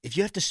if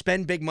you have to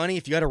spend big money,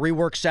 if you got to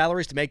rework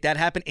salaries to make that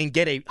happen and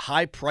get a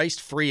high-priced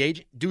free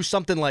agent, do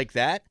something like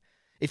that.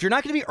 If you're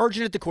not going to be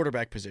urgent at the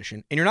quarterback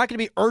position, and you're not going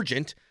to be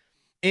urgent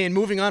in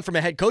moving on from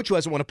a head coach who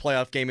hasn't won a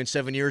playoff game in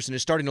 7 years and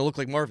is starting to look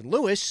like Marvin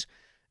Lewis,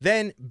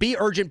 then be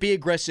urgent, be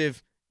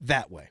aggressive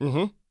that way.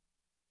 Mm-hmm.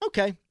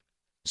 Okay.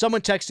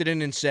 Someone texted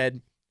in and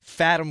said,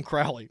 Fathom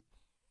Crowley.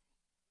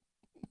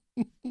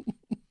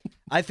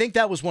 I think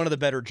that was one of the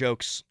better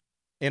jokes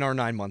in our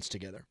 9 months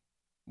together.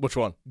 Which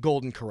one?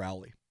 Golden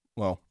Crowley.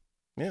 Well,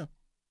 yeah.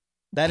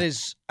 That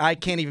is, I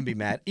can't even be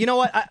mad. You know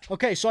what?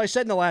 Okay, so I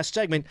said in the last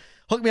segment,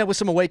 hook me up with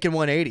some Awaken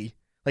 180.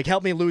 Like,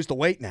 help me lose the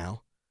weight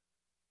now.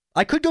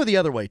 I could go the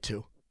other way,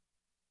 too.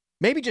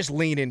 Maybe just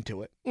lean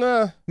into it.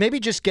 Maybe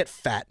just get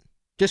fat.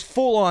 Just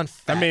full-on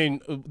fat. I mean,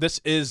 this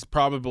is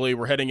probably,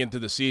 we're heading into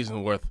the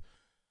season with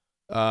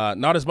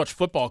not as much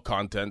football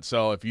content.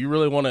 So if you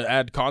really want to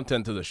add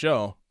content to the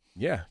show,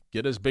 yeah,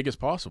 get as big as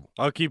possible.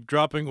 I'll keep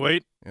dropping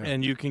weight,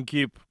 and you can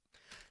keep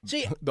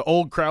the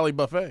old Crowley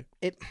buffet.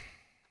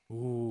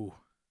 Ooh.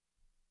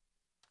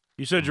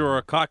 You said you were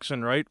a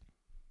coxswain, right?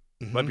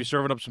 Mm-hmm. Might be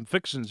serving up some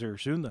fixins here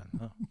soon then.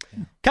 Huh?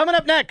 Yeah. Coming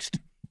up next,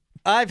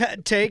 I've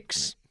had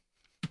takes.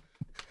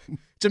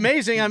 It's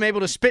amazing I'm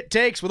able to spit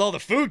takes with all the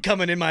food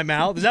coming in my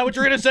mouth. Is that what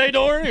you're going to say,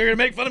 Dorin? You're going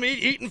to make fun of me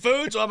eating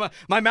food so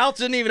my mouth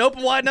isn't even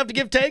open wide enough to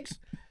give takes?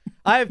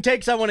 I have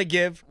takes I want to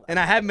give, and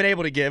I haven't been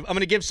able to give. I'm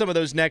going to give some of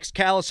those next.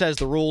 Callas has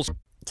the rules.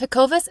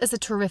 Tecovas is a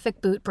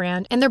terrific boot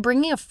brand, and they're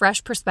bringing a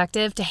fresh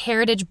perspective to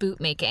heritage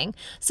boot making.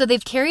 So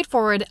they've carried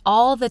forward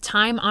all the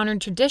time-honored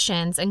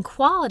traditions and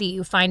quality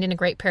you find in a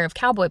great pair of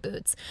cowboy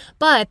boots,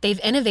 but they've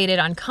innovated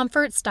on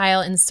comfort,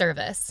 style, and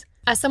service.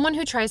 As someone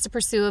who tries to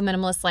pursue a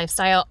minimalist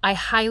lifestyle, I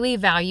highly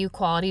value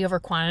quality over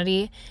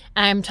quantity,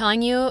 and I'm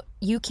telling you,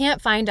 you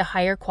can't find a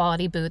higher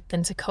quality boot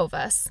than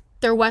Tecovas.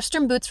 Their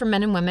Western boots for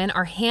men and women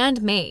are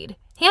handmade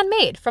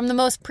from the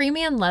most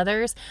premium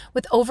leathers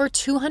with over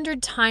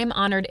 200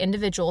 time-honored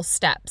individual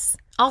steps.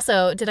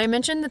 Also, did I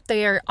mention that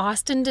they are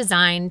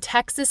Austin-designed,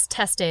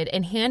 Texas-tested,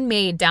 and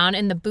handmade down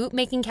in the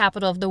boot-making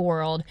capital of the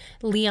world,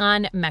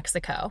 Leon,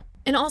 Mexico.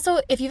 And also,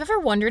 if you've ever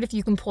wondered if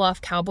you can pull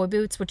off cowboy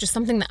boots, which is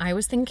something that I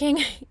was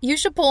thinking, you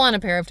should pull on a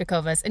pair of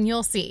Tecovas and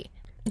you'll see.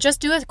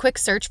 Just do a quick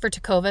search for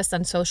Tecovas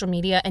on social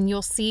media and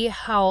you'll see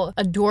how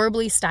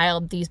adorably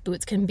styled these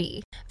boots can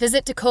be.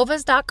 Visit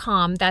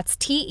tecovas.com, that's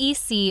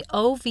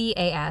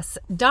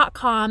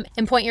TECOVAS.com,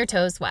 and point your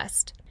toes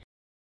west.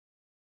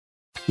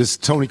 This is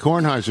Tony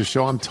Kornheiser's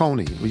show. I'm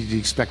Tony. You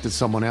expected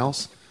someone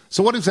else?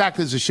 So what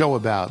exactly is the show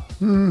about?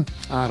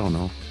 I don't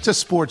know. It's a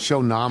sports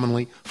show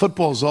nominally.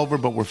 Football's over,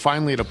 but we're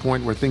finally at a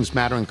point where things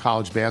matter in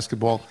college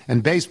basketball,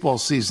 and baseball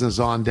season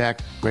is on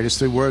deck. Greatest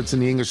 3 words in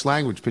the English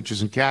language,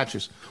 pitchers and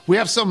catchers. We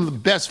have some of the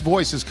best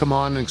voices come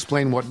on and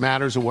explain what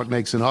matters or what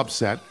makes an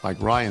upset, like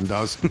Ryan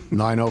does,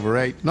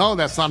 9/8. No,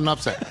 that's not an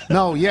upset.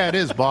 No, yeah, it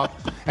is, Bob.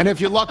 And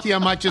if you're lucky, I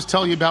might just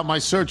tell you about my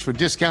search for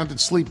discounted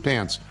sleep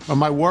pants or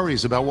my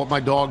worries about what my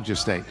dog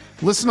just ate.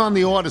 Listen on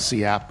the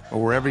Odyssey app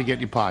or wherever you get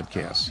your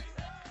podcasts.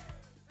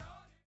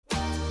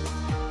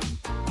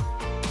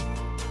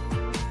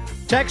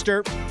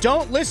 Texter,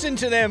 don't listen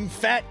to them,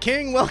 Fat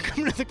King.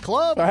 Welcome to the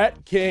club.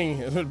 Fat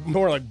King.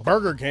 More like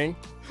Burger King.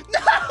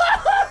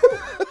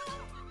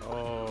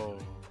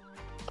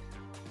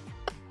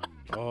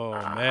 Oh,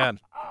 man.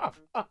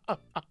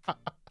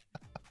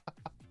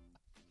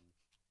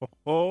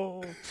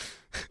 Oh, man.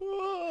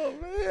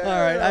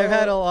 All right, I've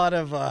had a lot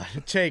of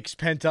takes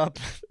pent up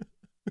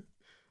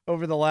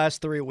over the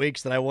last 3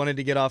 weeks that I wanted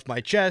to get off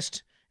my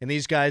chest, and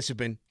these guys have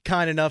been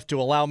kind enough to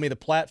allow me the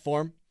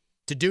platform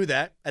to do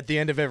that at the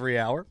end of every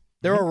hour.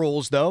 There are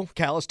rules, though.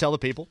 Callas, tell the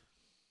people.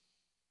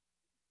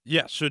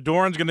 Yeah, so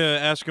Doran's going to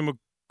ask him a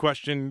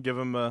question, give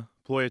him a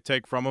employee a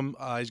take from him.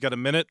 He's got a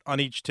minute on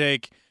each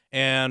take,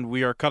 and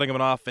we are cutting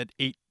him off at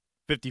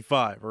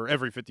 8:55 or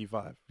every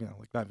 55.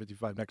 Like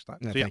 9:55 next time.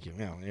 No, So, thank you.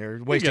 Yeah,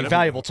 you're wasting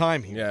valuable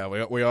time here.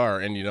 Yeah, we are.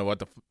 And you know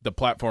what? The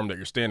platform that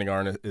you're standing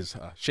on is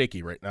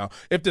shaky right now.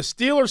 If the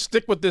Steelers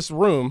stick with this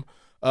room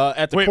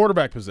at the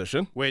quarterback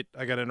position. Wait,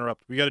 I got to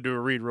interrupt. We got to do a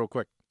read real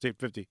quick. It's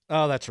 8:50.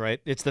 Oh, that's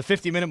right. It's the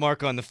 50-minute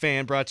mark on The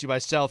Fan, brought to you by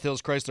South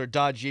Hills Chrysler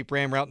Dodge Jeep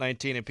Ram Route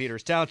 19 in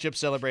Peters Township,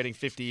 celebrating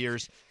 50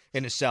 years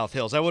in the South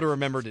Hills. I would have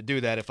remembered to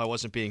do that if I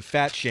wasn't being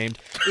fat-shamed.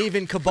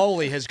 Even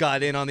Caboli has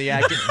got in on the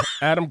act.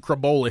 Adam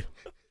Craboli.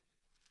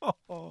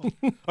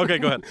 Okay,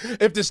 go ahead.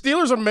 If the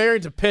Steelers are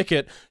married to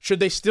Pickett, should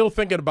they still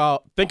think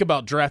about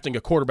drafting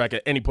a quarterback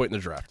at any point in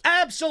the draft?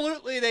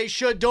 Absolutely they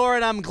should,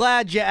 Doran. I'm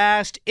glad you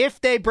asked. If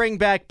they bring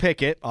back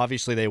Pickett,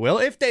 obviously they will.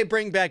 If they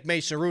bring back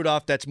Mason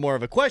Rudolph, that's more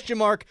of a question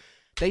mark.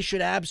 They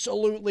should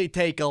absolutely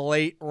take a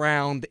late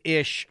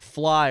round-ish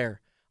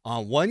flyer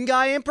on one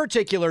guy in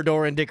particular,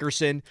 Dorin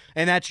Dickerson,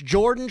 and that's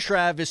Jordan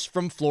Travis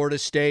from Florida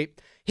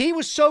State. He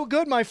was so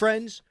good, my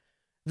friends,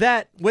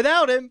 that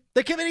without him,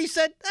 the committee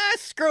said,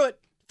 screw it.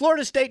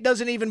 Florida State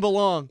doesn't even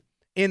belong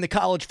in the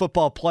college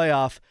football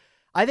playoff.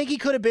 I think he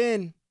could have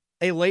been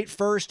a late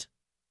first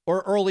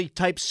or early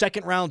type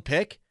second round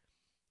pick.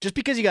 Just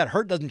because he got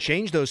hurt doesn't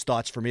change those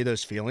thoughts for me,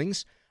 those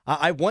feelings.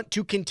 I want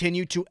to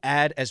continue to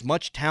add as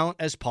much talent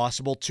as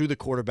possible to the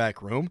quarterback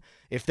room.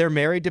 If they're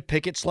married to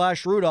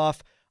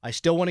Pickett/Rudolph, I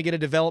still want to get a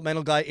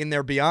developmental guy in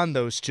there beyond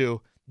those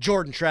two.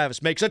 Jordan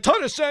Travis makes a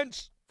ton of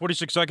sense.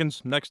 46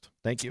 seconds. Next.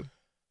 Thank you.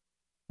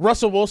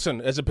 Russell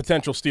Wilson as a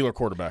potential Steeler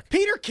quarterback.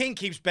 Peter King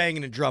keeps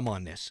banging a drum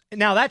on this.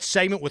 Now, that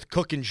segment with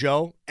Cook and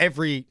Joe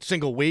every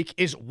single week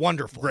is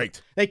wonderful. Great.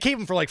 They keep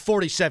him for like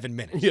 47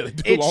 minutes. Yeah, they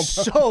do. It's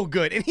so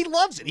good, and he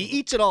loves it. He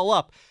eats it all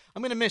up.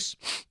 I'm going to miss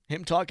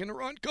him talking to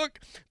Ron Cook.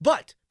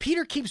 But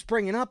Peter keeps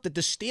bringing up that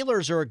the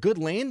Steelers are a good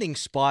landing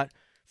spot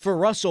for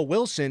Russell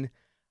Wilson.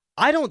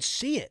 I don't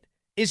see it.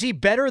 Is he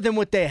better than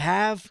what they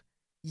have?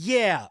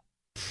 Yeah,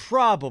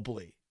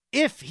 probably.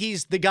 If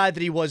he's the guy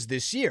that he was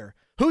this year.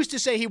 Who's to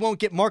say he won't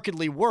get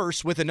markedly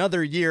worse with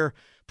another year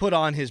put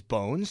on his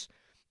bones?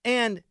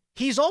 And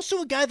he's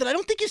also a guy that I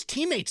don't think his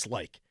teammates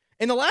like.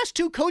 And the last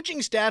two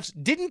coaching staffs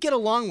didn't get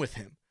along with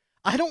him.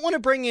 I don't want to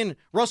bring in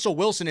Russell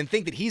Wilson and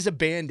think that he's a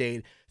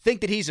Band-Aid,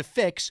 think that he's a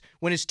fix,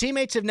 when his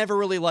teammates have never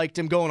really liked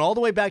him, going all the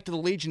way back to the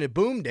Legion of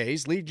Boom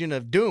days, Legion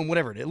of Doom,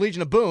 whatever it is,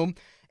 Legion of Boom.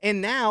 And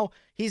now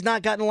he's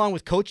not gotten along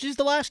with coaches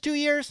the last 2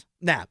 years?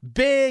 Nah,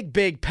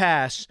 big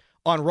pass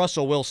on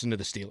Russell Wilson to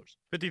the Steelers.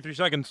 53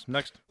 seconds.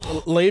 Next.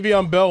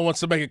 Le'Veon Bell wants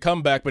to make a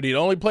comeback, but he'd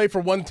only play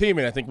for one team,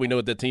 and I think we know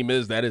what that team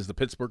is. That is the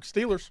Pittsburgh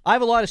Steelers. I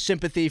have a lot of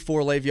sympathy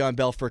for Le'Veon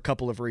Bell for a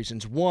couple of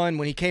reasons. One,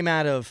 when he came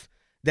out of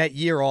that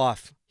year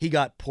off, he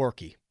got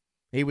porky.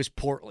 He was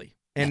portly.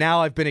 And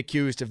now I've been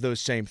accused of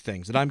those same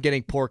things, that I'm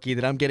getting porky,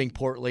 that I'm getting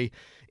portly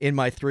in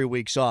my 3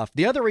 weeks off.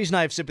 The other reason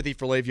I have sympathy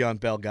for Le'Veon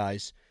Bell,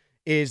 guys,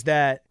 is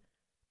that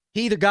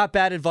he either got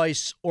bad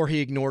advice or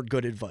he ignored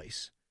good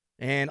advice.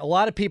 And a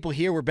lot of people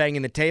here were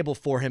banging the table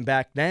for him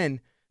back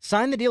then.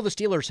 Sign the deal the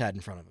Steelers had in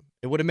front of him.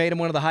 It would have made him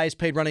one of the highest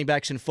paid running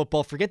backs in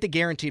football. Forget the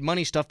guaranteed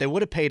money stuff. They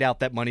would have paid out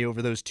that money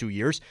over those 2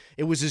 years.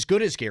 It was as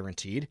good as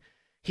guaranteed.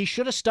 He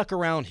should have stuck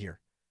around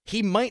here.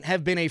 He might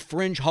have been a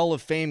fringe Hall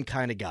of Fame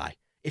kind of guy.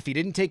 If he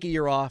didn't take a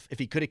year off, if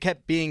he could have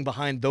kept being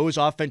behind those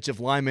offensive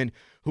linemen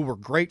who were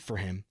great for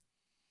him,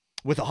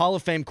 with a Hall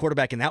of Fame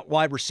quarterback in that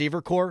wide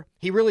receiver core,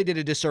 he really did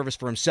a disservice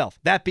for himself.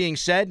 That being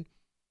said,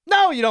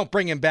 no, you don't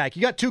bring him back.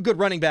 You got two good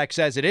running backs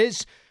as it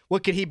is.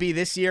 What could he be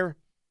this year?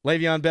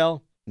 Le'Veon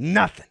Bell?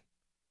 Nothing.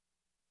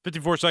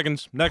 54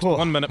 seconds. Next,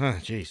 1 minute.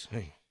 Jeez.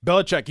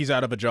 Belichick, he's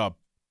out of a job.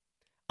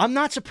 I'm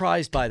not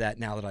surprised by that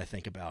now that I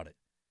think about it.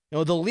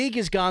 The league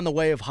has gone the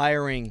way of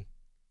hiring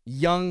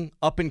young,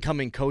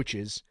 up-and-coming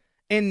coaches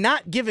and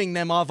not giving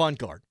them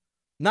avant-garde.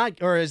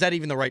 Or is that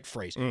even the right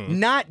phrase?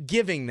 Not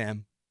giving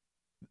them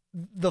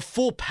the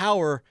full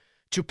power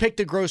to pick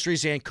the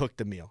groceries and cook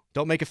the meal.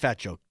 Don't make a fat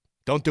joke.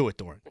 Don't do it,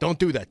 Dorin. Don't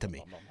do that to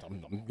me.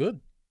 I'm good.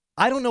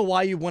 I don't know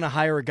why you want to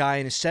hire a guy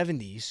in his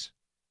 70s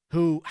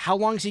who, how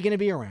long is he going to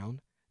be around?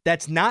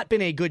 That's not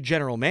been a good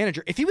general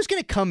manager. If he was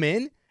going to come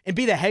in and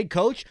be the head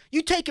coach,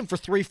 you take him for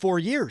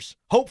 3-4 years,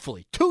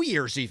 hopefully 2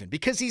 years even,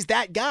 because he's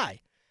that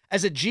guy.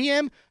 As a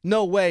GM,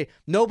 no way.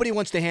 Nobody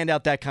wants to hand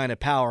out that kind of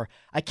power.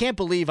 I can't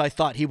believe I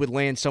thought he would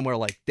land somewhere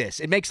like this.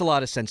 It makes a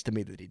lot of sense to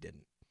me that he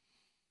didn't.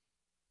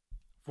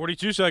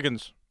 42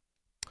 seconds.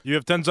 You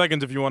have 10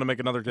 seconds if you want to make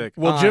another take.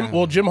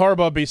 Will Jim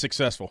Harbaugh be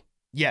successful?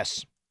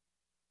 Yes.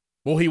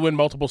 Will he win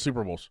multiple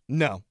Super Bowls?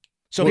 No.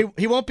 So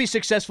he won't be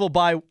successful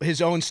by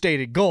his own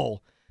stated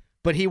goal,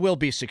 but he will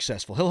be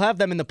successful. He'll have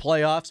them in the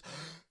playoffs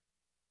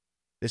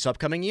this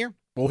upcoming year.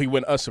 Will he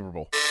win a Super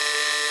Bowl?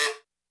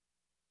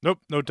 Nope,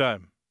 no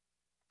time.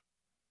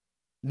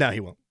 No,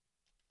 he won't.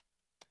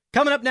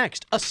 Coming up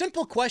next, a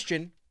simple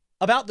question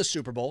about the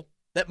Super Bowl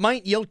that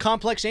might yield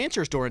complex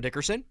answers, Dorin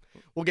Dickerson.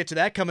 We'll get to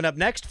that coming up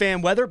next.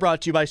 Fan Weather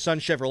brought to you by Sun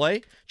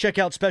Chevrolet. Check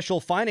out special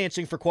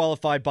financing for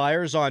qualified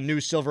buyers on new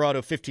Silverado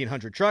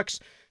 1500 trucks.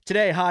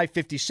 Today, high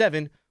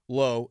 57,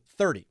 low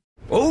 30.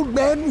 Old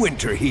Man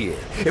Winter here.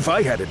 If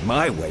I had it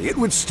my way, it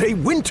would stay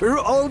winter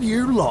all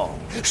year long.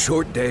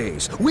 Short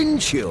days, wind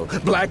chill,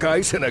 black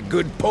ice, and a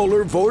good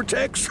polar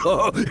vortex.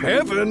 Oh,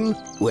 heaven.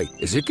 Wait,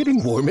 is it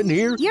getting warm in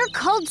here? Your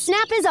cold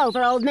snap is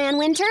over, Old Man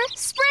Winter.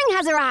 Spring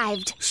has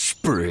arrived.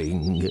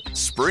 Spring.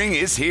 Spring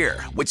is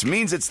here, which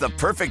means it's the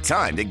perfect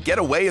time to get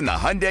away in the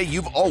Hyundai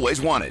you've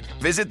always wanted.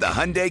 Visit the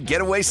Hyundai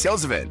Getaway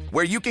Sales Event,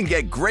 where you can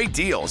get great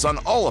deals on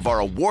all of our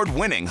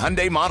award-winning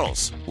Hyundai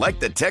models, like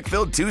the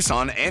tech-filled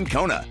Tucson and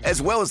Kona,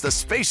 as well as the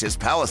spacious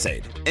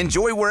Palisade.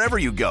 Enjoy wherever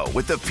you go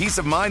with the peace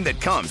of mind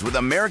that comes with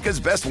America's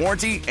best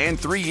warranty and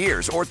 3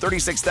 years or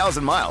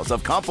 36,000 miles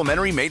of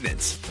complimentary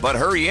maintenance. But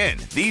hurry in,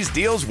 these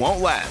deals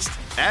won't last.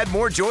 Add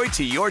more joy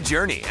to your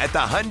journey at the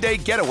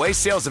Hyundai Getaway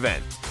Sales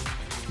Event.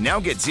 Now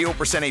get 0%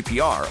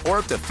 APR or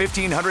up to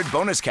 $1,500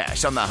 bonus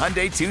cash on the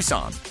Hyundai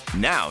Tucson.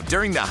 Now,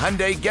 during the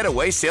Hyundai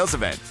Getaway Sales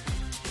Event.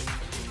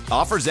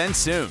 Offers end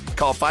soon.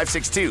 Call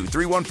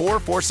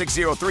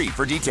 562-314-4603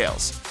 for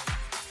details.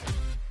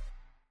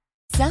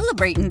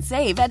 Celebrate and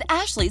save at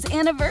Ashley's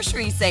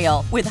Anniversary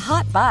Sale. With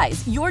Hot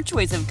Buys, your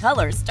choice of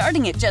colors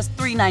starting at just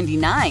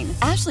 $3.99.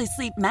 Ashley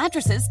Sleep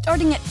mattresses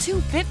starting at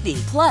 $2.50.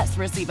 Plus,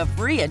 receive a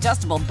free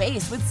adjustable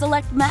base with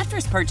select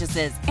mattress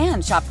purchases.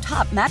 And shop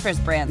top mattress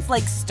brands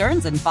like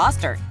Stearns &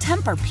 Foster,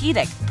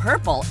 Tempur-Pedic,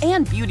 Purple,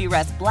 and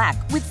Beautyrest Black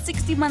with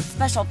 60-month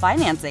special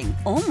financing.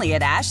 Only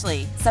at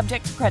Ashley.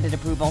 Subject to credit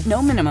approval. No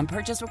minimum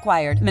purchase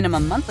required.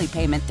 Minimum monthly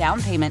payment,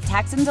 down payment,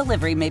 tax, and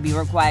delivery may be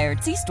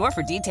required. See store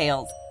for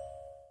details.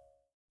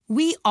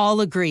 We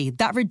all agree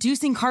that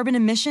reducing carbon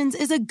emissions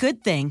is a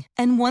good thing.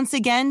 And once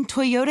again,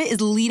 Toyota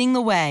is leading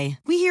the way.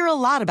 We hear a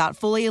lot about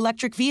fully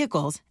electric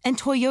vehicles, and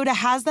Toyota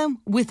has them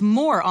with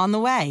more on the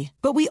way.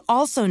 But we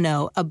also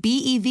know a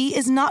BEV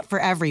is not for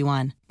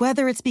everyone,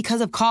 whether it's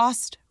because of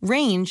cost,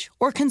 range,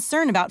 or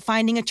concern about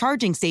finding a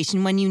charging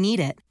station when you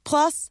need it.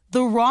 Plus,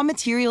 the raw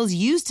materials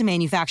used to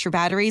manufacture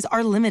batteries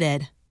are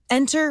limited.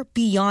 Enter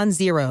Beyond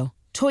Zero,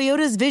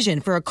 Toyota's vision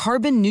for a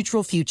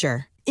carbon-neutral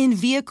future. In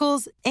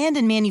vehicles and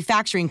in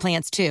manufacturing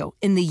plants, too,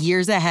 in the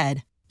years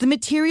ahead. The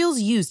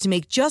materials used to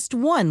make just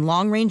one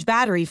long-range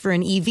battery for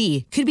an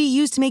EV could be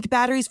used to make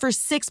batteries for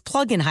 6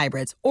 plug-in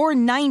hybrids or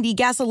 90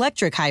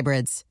 gas-electric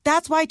hybrids.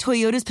 That's why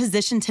Toyota's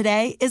position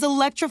today is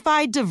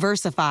electrified,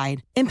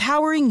 diversified,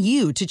 empowering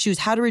you to choose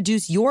how to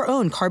reduce your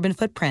own carbon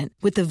footprint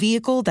with the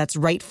vehicle that's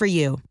right for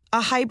you.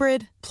 A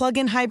hybrid,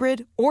 plug-in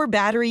hybrid, or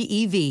battery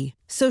EV.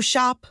 So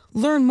shop,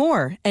 learn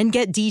more, and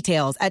get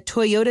details at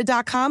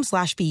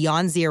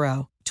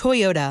toyota.com/beyondzero.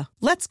 Toyota,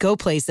 let's go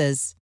places.